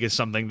hosting gig is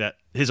something that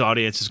his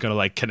audience is going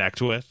to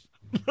connect with.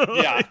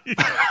 Yeah,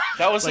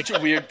 that was such a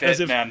weird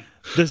bit, man.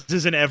 This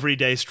is an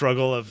everyday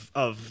struggle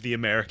of the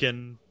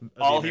American.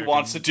 All he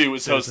wants to do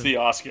is host the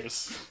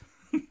Oscars.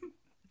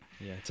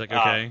 Yeah, it's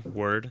okay,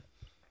 word.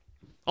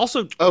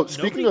 Also,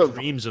 speaking nobody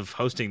dreams of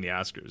hosting the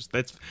Oscars.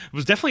 It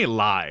was definitely a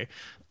lie.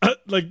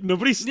 No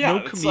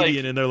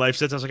comedian in their life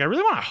says, "I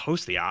really want to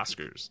host the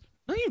Oscars."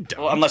 No, you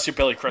don't. Well, unless you're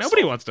Billy Crystal.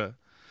 Nobody wants to.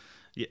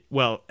 Yeah,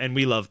 well, and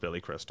we love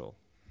Billy Crystal.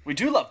 We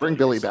do love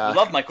Billy back. We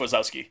love Mike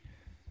Wazowski.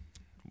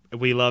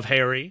 We love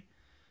Harry.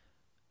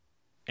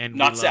 And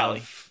not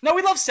Sally. No,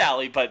 we love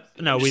Sally, but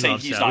no, we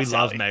love Sally. We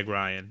Sally. love Meg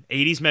Ryan.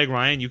 80s Meg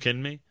Ryan. You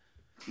kidding me?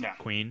 Yeah.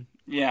 Queen.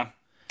 Yeah.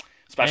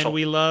 Special. And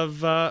we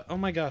love. Oh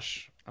my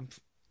gosh,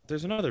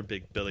 there's another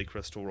big Billy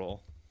Crystal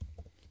role.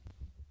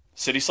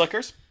 City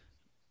Slickers.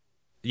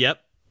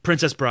 Yep.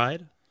 Princess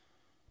Bride.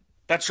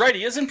 That's right.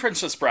 He is in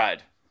Princess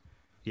Bride.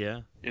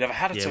 Yeah. You never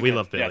had it. Yeah, so we good.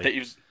 love Billy.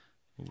 Yeah,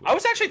 I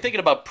was actually thinking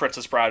about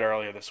Princess Bride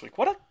earlier this week.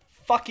 What a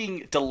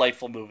fucking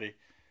delightful movie.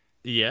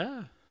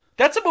 Yeah.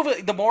 That's a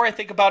movie. The more I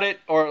think about it,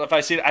 or if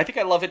I see it, I think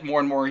I love it more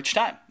and more each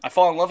time. I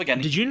fall in love again.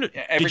 Did you know?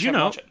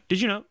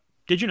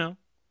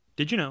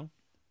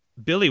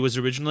 Billy was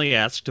originally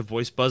asked to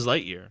voice Buzz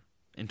Lightyear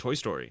in Toy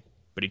Story,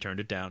 but he turned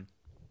it down.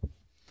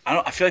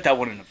 I feel like that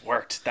wouldn't have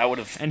worked. That would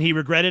have. And he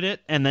regretted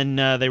it. And then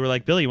they were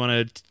like, "Billy, you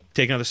want to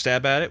take another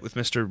stab at it with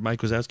Mr.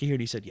 Mike Wazowski here?"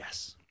 And he said,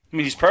 "Yes." I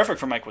mean, he's perfect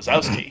for Mike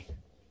Wazowski.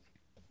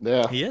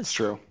 Yeah, he is.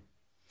 True.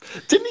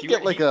 Didn't he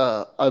get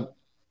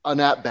an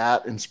at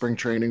bat in spring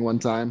training one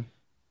time?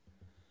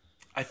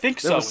 I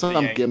think there was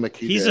some gimmick.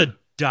 He's a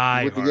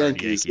diehard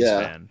Yankees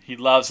fan. He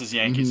loves his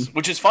Yankees,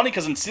 which is funny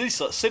because in City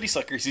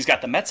Slickers he's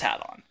got the Mets hat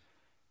on.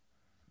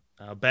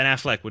 Ben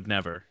Affleck would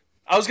never.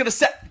 I was gonna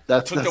say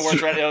took the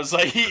words right. I was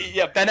like,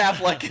 Ben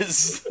Affleck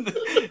is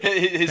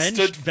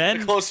stood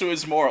close to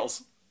his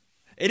morals.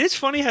 It is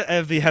funny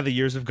how the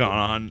years have gone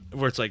on,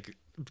 where it's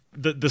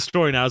the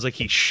story now is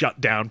he shut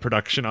down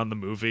production on the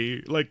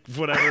movie,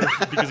 whatever,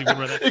 because he wouldn't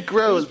run it. It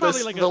grows.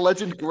 The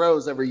legend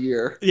grows every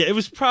year. Yeah, it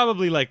was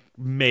probably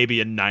maybe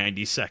a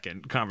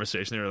 90-second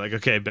conversation. They were like,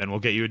 "Okay, Ben,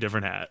 we'll get you a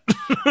different hat."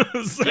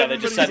 So yeah, they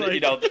just said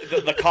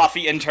the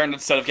coffee intern,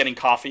 instead of getting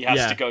coffee,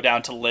 has to go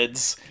down to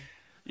lids.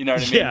 You know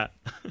what I mean? Yeah.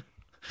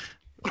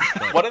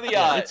 What are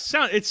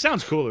the? It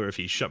sounds cooler if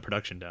he shut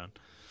production down.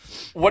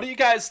 What do you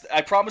guys?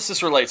 I promise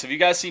this relates. Have you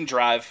guys seen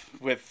Drive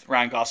with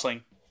Ryan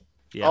Gosling?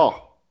 Yeah.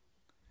 Oh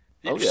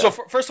yeah. So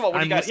first of all, what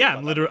do you guys?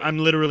 I'm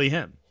literally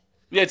him.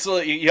 Yeah, it's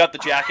you have the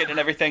jacket and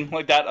everything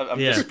like that. I'm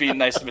just being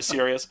nice to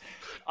mysterious.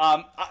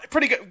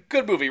 Pretty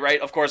good movie,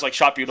 right? Of course, like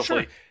shot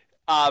beautifully.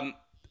 Sure.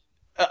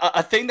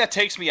 A thing that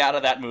takes me out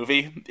of that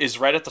movie is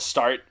right at the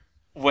start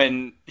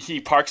when he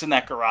parks in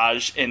that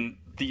garage and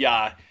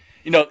the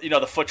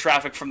the foot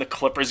traffic from the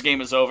Clippers game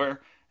is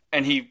over,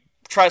 and he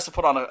tries to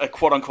put on a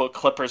quote unquote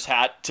Clippers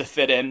hat to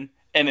fit in,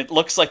 and it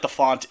looks like the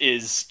font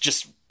is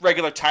just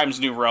regular Times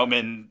New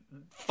Roman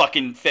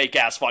fucking fake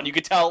ass font. You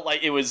could tell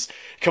like it was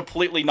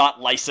completely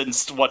not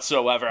licensed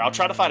whatsoever. I'll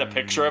try to find a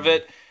picture of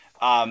it.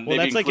 Maybe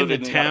that's like in the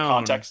town.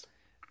 Context.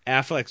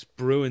 Affleck's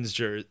Bruins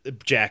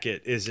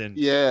jacket isn't.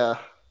 Yeah.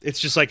 It's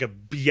just like a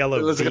yellow.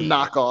 It was like a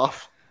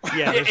knockoff.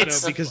 Yeah,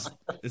 because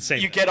it's same.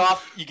 You get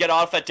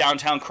off at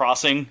Downtown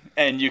Crossing,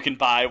 and you can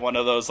buy one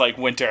of those like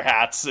winter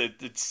hats.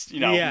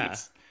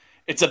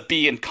 It's a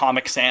bee in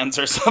Comic Sans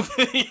or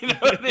something. You know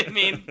what I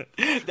mean?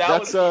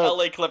 That was the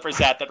LA Clippers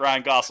hat that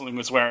Ryan Gosling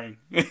was wearing.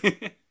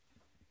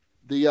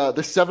 The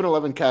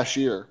 7-Eleven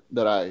cashier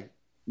that I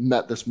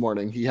met this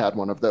morning, he had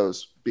one of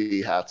those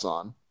bee hats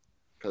on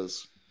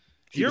because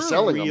he was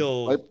selling them.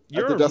 You're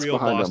a real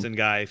Boston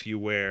guy if you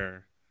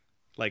wear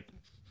like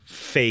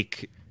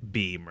fake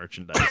bee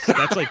merchandise.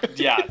 That's like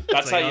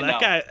that's like, how you know.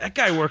 That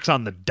guy works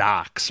on the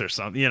docks or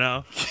something, you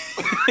know?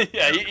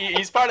 Yeah,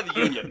 he's part of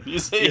the union. You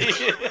see.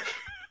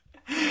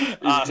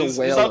 His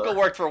uncle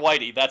worked for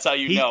Whitey. That's how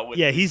you know.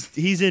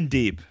 He's in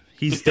deep.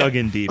 He's dug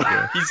in deep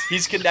here.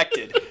 He's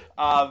connected.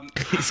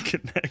 He's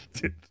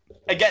connected.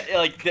 Again,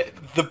 like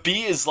the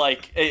bee is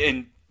like,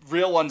 and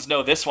real ones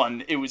know this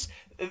one. It was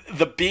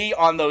the bee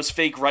on those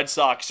fake Red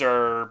Sox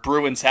or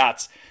Bruins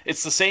hats.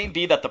 It's the same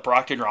bee that the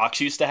Brockton Rocks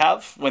used to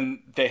have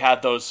when they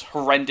had those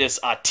horrendous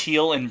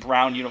teal and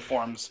brown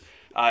uniforms.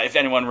 If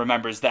anyone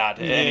remembers that,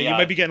 you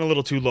might be getting a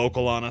little too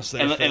local on us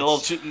there, and a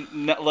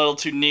little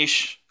too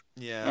niche.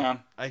 Yeah.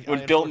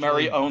 When Bill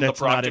Murray owned the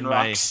Brockton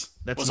Rocks,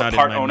 that's not in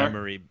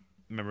my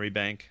memory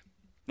bank.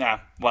 Yeah.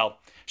 Well,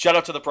 shout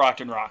out to the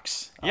Brockton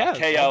Rocks. Yeah.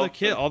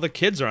 All the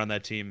kids are on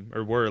that team,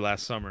 or were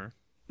last summer.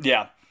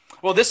 Yeah.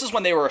 Well, this is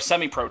when they were a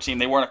semi-pro team.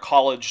 They weren't a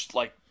college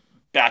like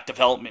bat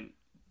development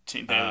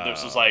team.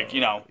 This was like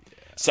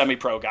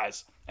semi-pro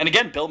guys. And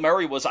again, Bill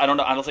Murray was I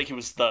don't think he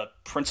was the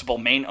principal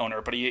main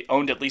owner, but he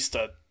owned at least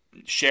a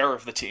share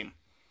of the team.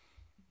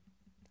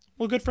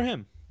 Well, good for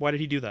him. Why did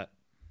he do that?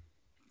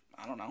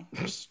 I don't know.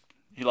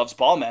 He loves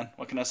ball, man.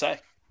 What can I say?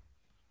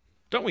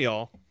 Don't we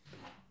all?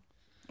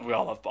 We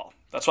all love ball.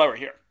 That's why we're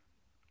here.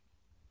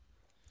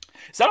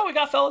 Is that all we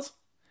got, fellas?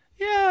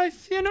 Yeah,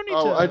 no need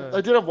to.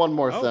 I did have one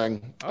more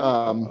thing.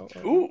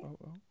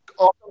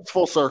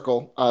 Full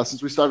circle,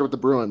 since we started with the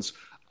Bruins.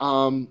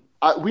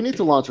 We need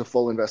to launch a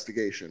full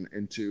investigation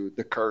into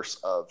the curse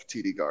of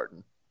TD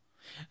Garden.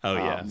 Oh,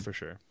 yeah, for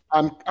sure.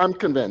 I'm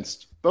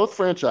convinced. Both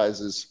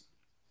franchises,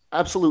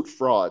 absolute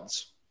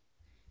frauds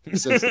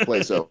since the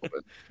place opened.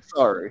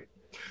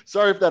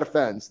 Sorry if that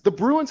offends. The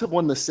Bruins have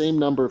won the same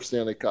number of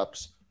Stanley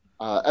Cups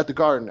at the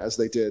Garden as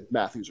they did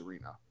Matthews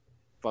Arena.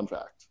 Fun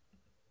fact.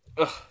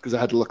 Because I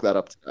had to look that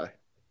up today.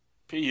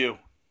 PU.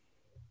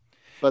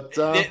 But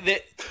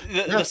the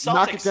Celtics,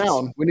 knock it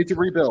down. We need to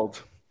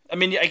rebuild. I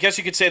mean, I guess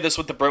you could say this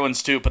with the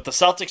Bruins too, but the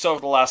Celtics over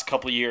the last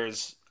couple of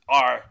years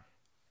are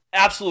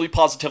absolutely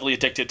positively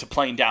addicted to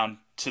playing down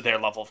to their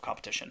level of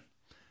competition.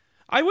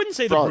 I wouldn't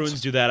say the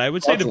Bruins do that. I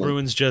would say the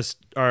Bruins just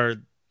are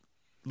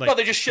like... No,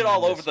 they just shit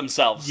all over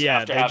themselves.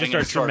 Yeah, they just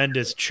are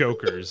tremendous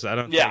chokers. I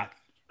don't think... A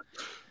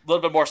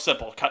little bit more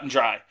simple, cut and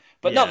dry.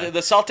 But no, the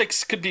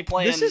Celtics could be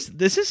playing...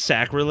 This is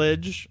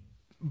sacrilege,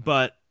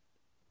 but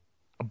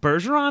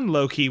Bergeron,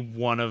 low-key,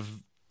 one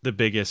of the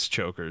biggest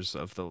chokers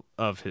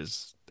of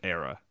his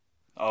era.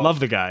 Oh. Love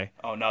the guy.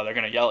 Oh, no, they're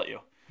going to yell at you.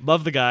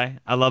 Love the guy.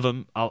 I love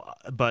him.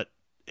 But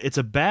it's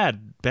a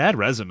bad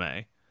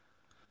resume.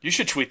 You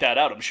should tweet that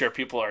out. I'm sure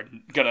people are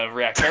going to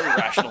react very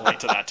rationally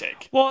to that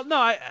take. Well,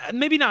 no,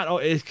 maybe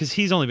not, because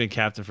he's only been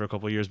captain for a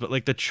couple of years, but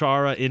like the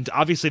Chara,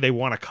 obviously they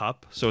won a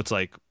cup, so it's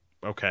like,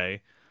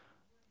 okay.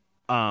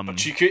 But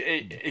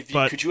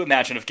could you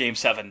imagine if Game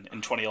 7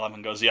 in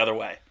 2011 goes the other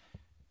way?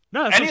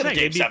 No, that's any of the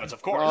Game 7s,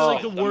 of course. It's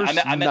like the worst.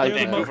 I meant the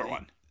Vancouver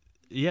one.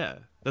 Yeah,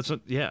 that's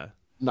what. Yeah,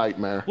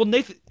 nightmare. Well,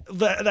 Nathan,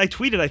 I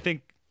tweeted. I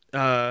think.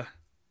 I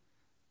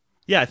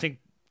think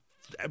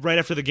right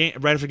after Game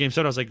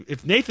 7, I was like,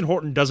 if Nathan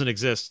Horton doesn't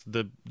exist,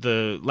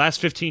 the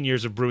last 15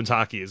 years of Bruins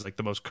hockey is like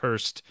the most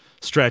cursed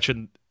stretch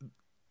in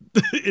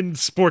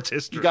sports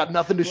history. You got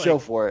nothing to show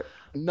for it.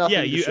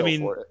 Nothing to show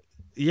for it.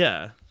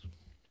 Yeah.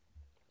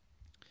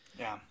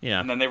 Yeah.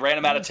 And then they ran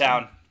him out of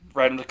town,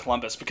 ran him to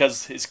Columbus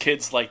because his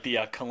kids like the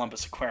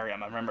Columbus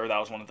Aquarium. I remember that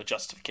was one of the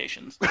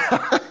justifications.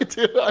 I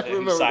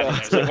remember that.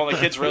 It's like, well, the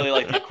kids really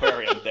like the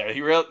aquarium there. They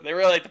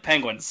really like the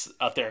penguins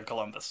out there in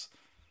Columbus.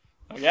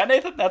 Oh, yeah,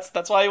 Nathan,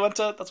 that's why he went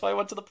to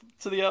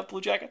the Blue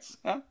Jackets.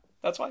 Yeah,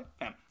 that's why.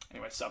 Yeah.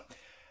 Anyway, so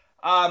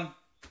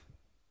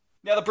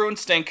the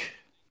Bruins stink.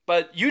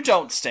 But you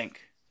don't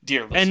stink,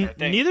 dear listener.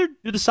 And neither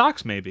do the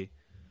Sox, maybe.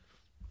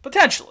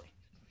 Potentially.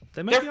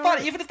 They're fun.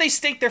 Right. Even if they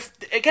stink,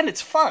 again,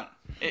 it's fun,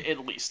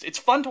 at least. It's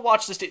fun to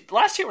watch this.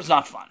 Last year was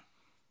not fun.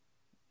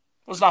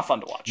 It was not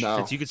fun to watch.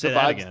 No, you could say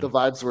that again. The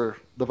vibes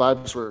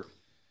were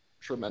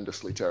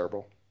tremendously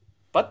terrible.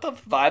 But the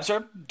vibes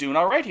are doing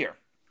all right here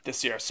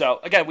this year. So,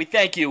 again, we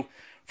thank you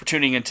for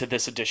tuning into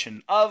this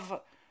edition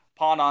of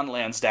Pawn on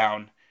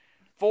Lansdowne.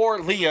 For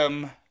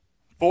Liam,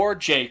 for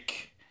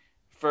Jake,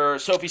 for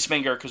Sophie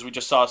Sminger, because we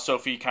just saw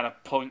Sophie kind of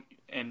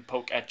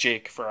poke at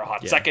Jake for a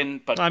hot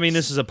second. But I mean,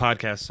 this is a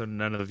podcast, so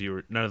none of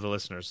the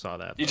listeners saw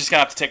that. You're just going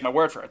to have to take my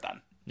word for it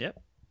then.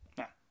 Yep.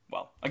 Yeah.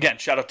 Well, again,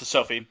 shout out to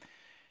Sophie.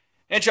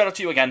 And shout out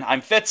to you again. I'm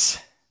Fitz.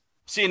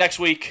 See you next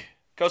week.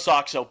 Go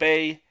Sox.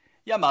 Obey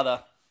your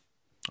mother.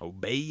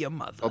 Obey your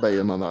mother. Obey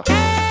your mother.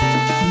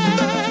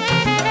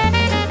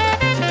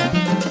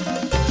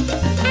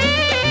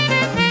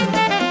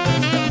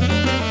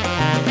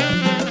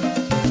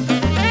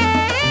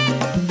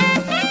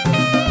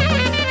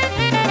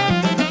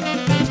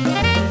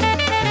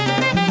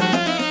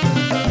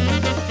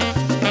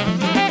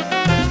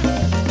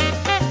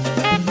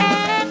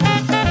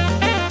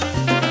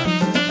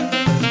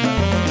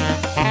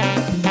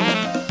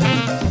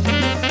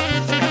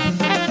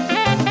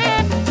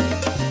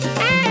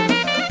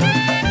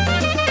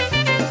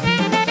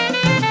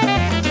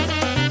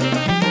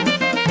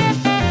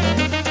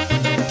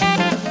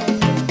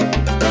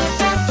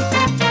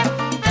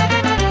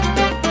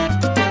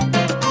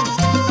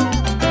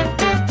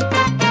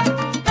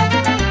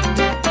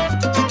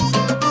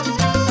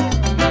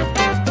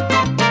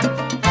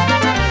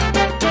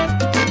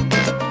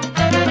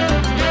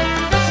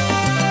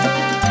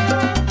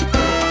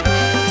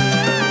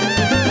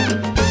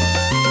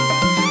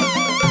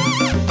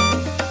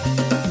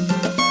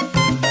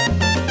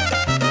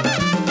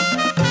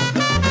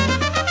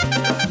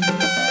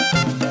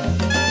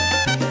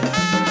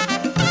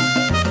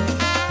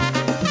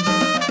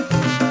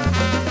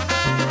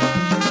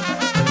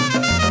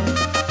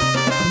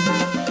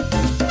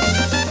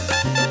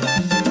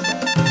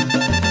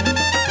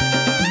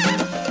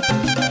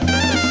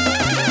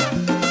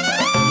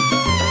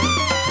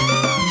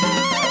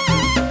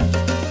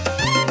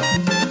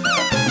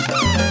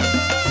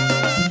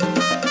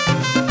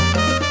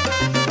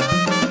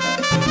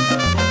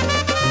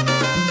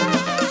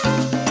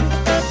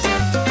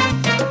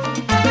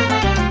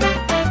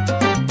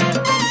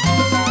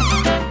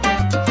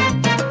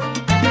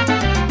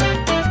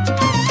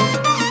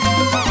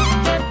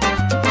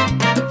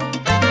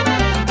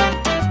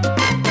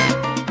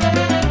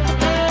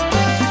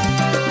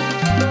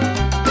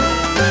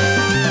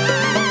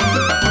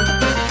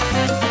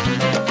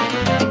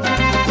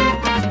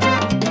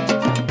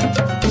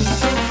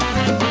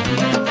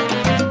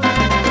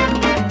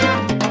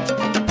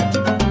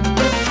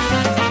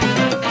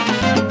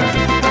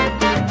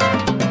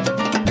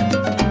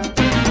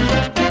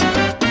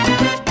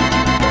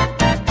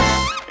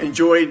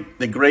 Enjoy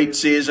the great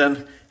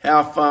season,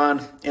 have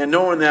fun, and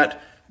knowing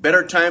that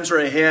better times are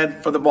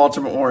ahead for the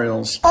Baltimore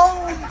Orioles.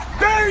 Oh,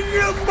 dare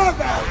you,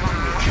 mother!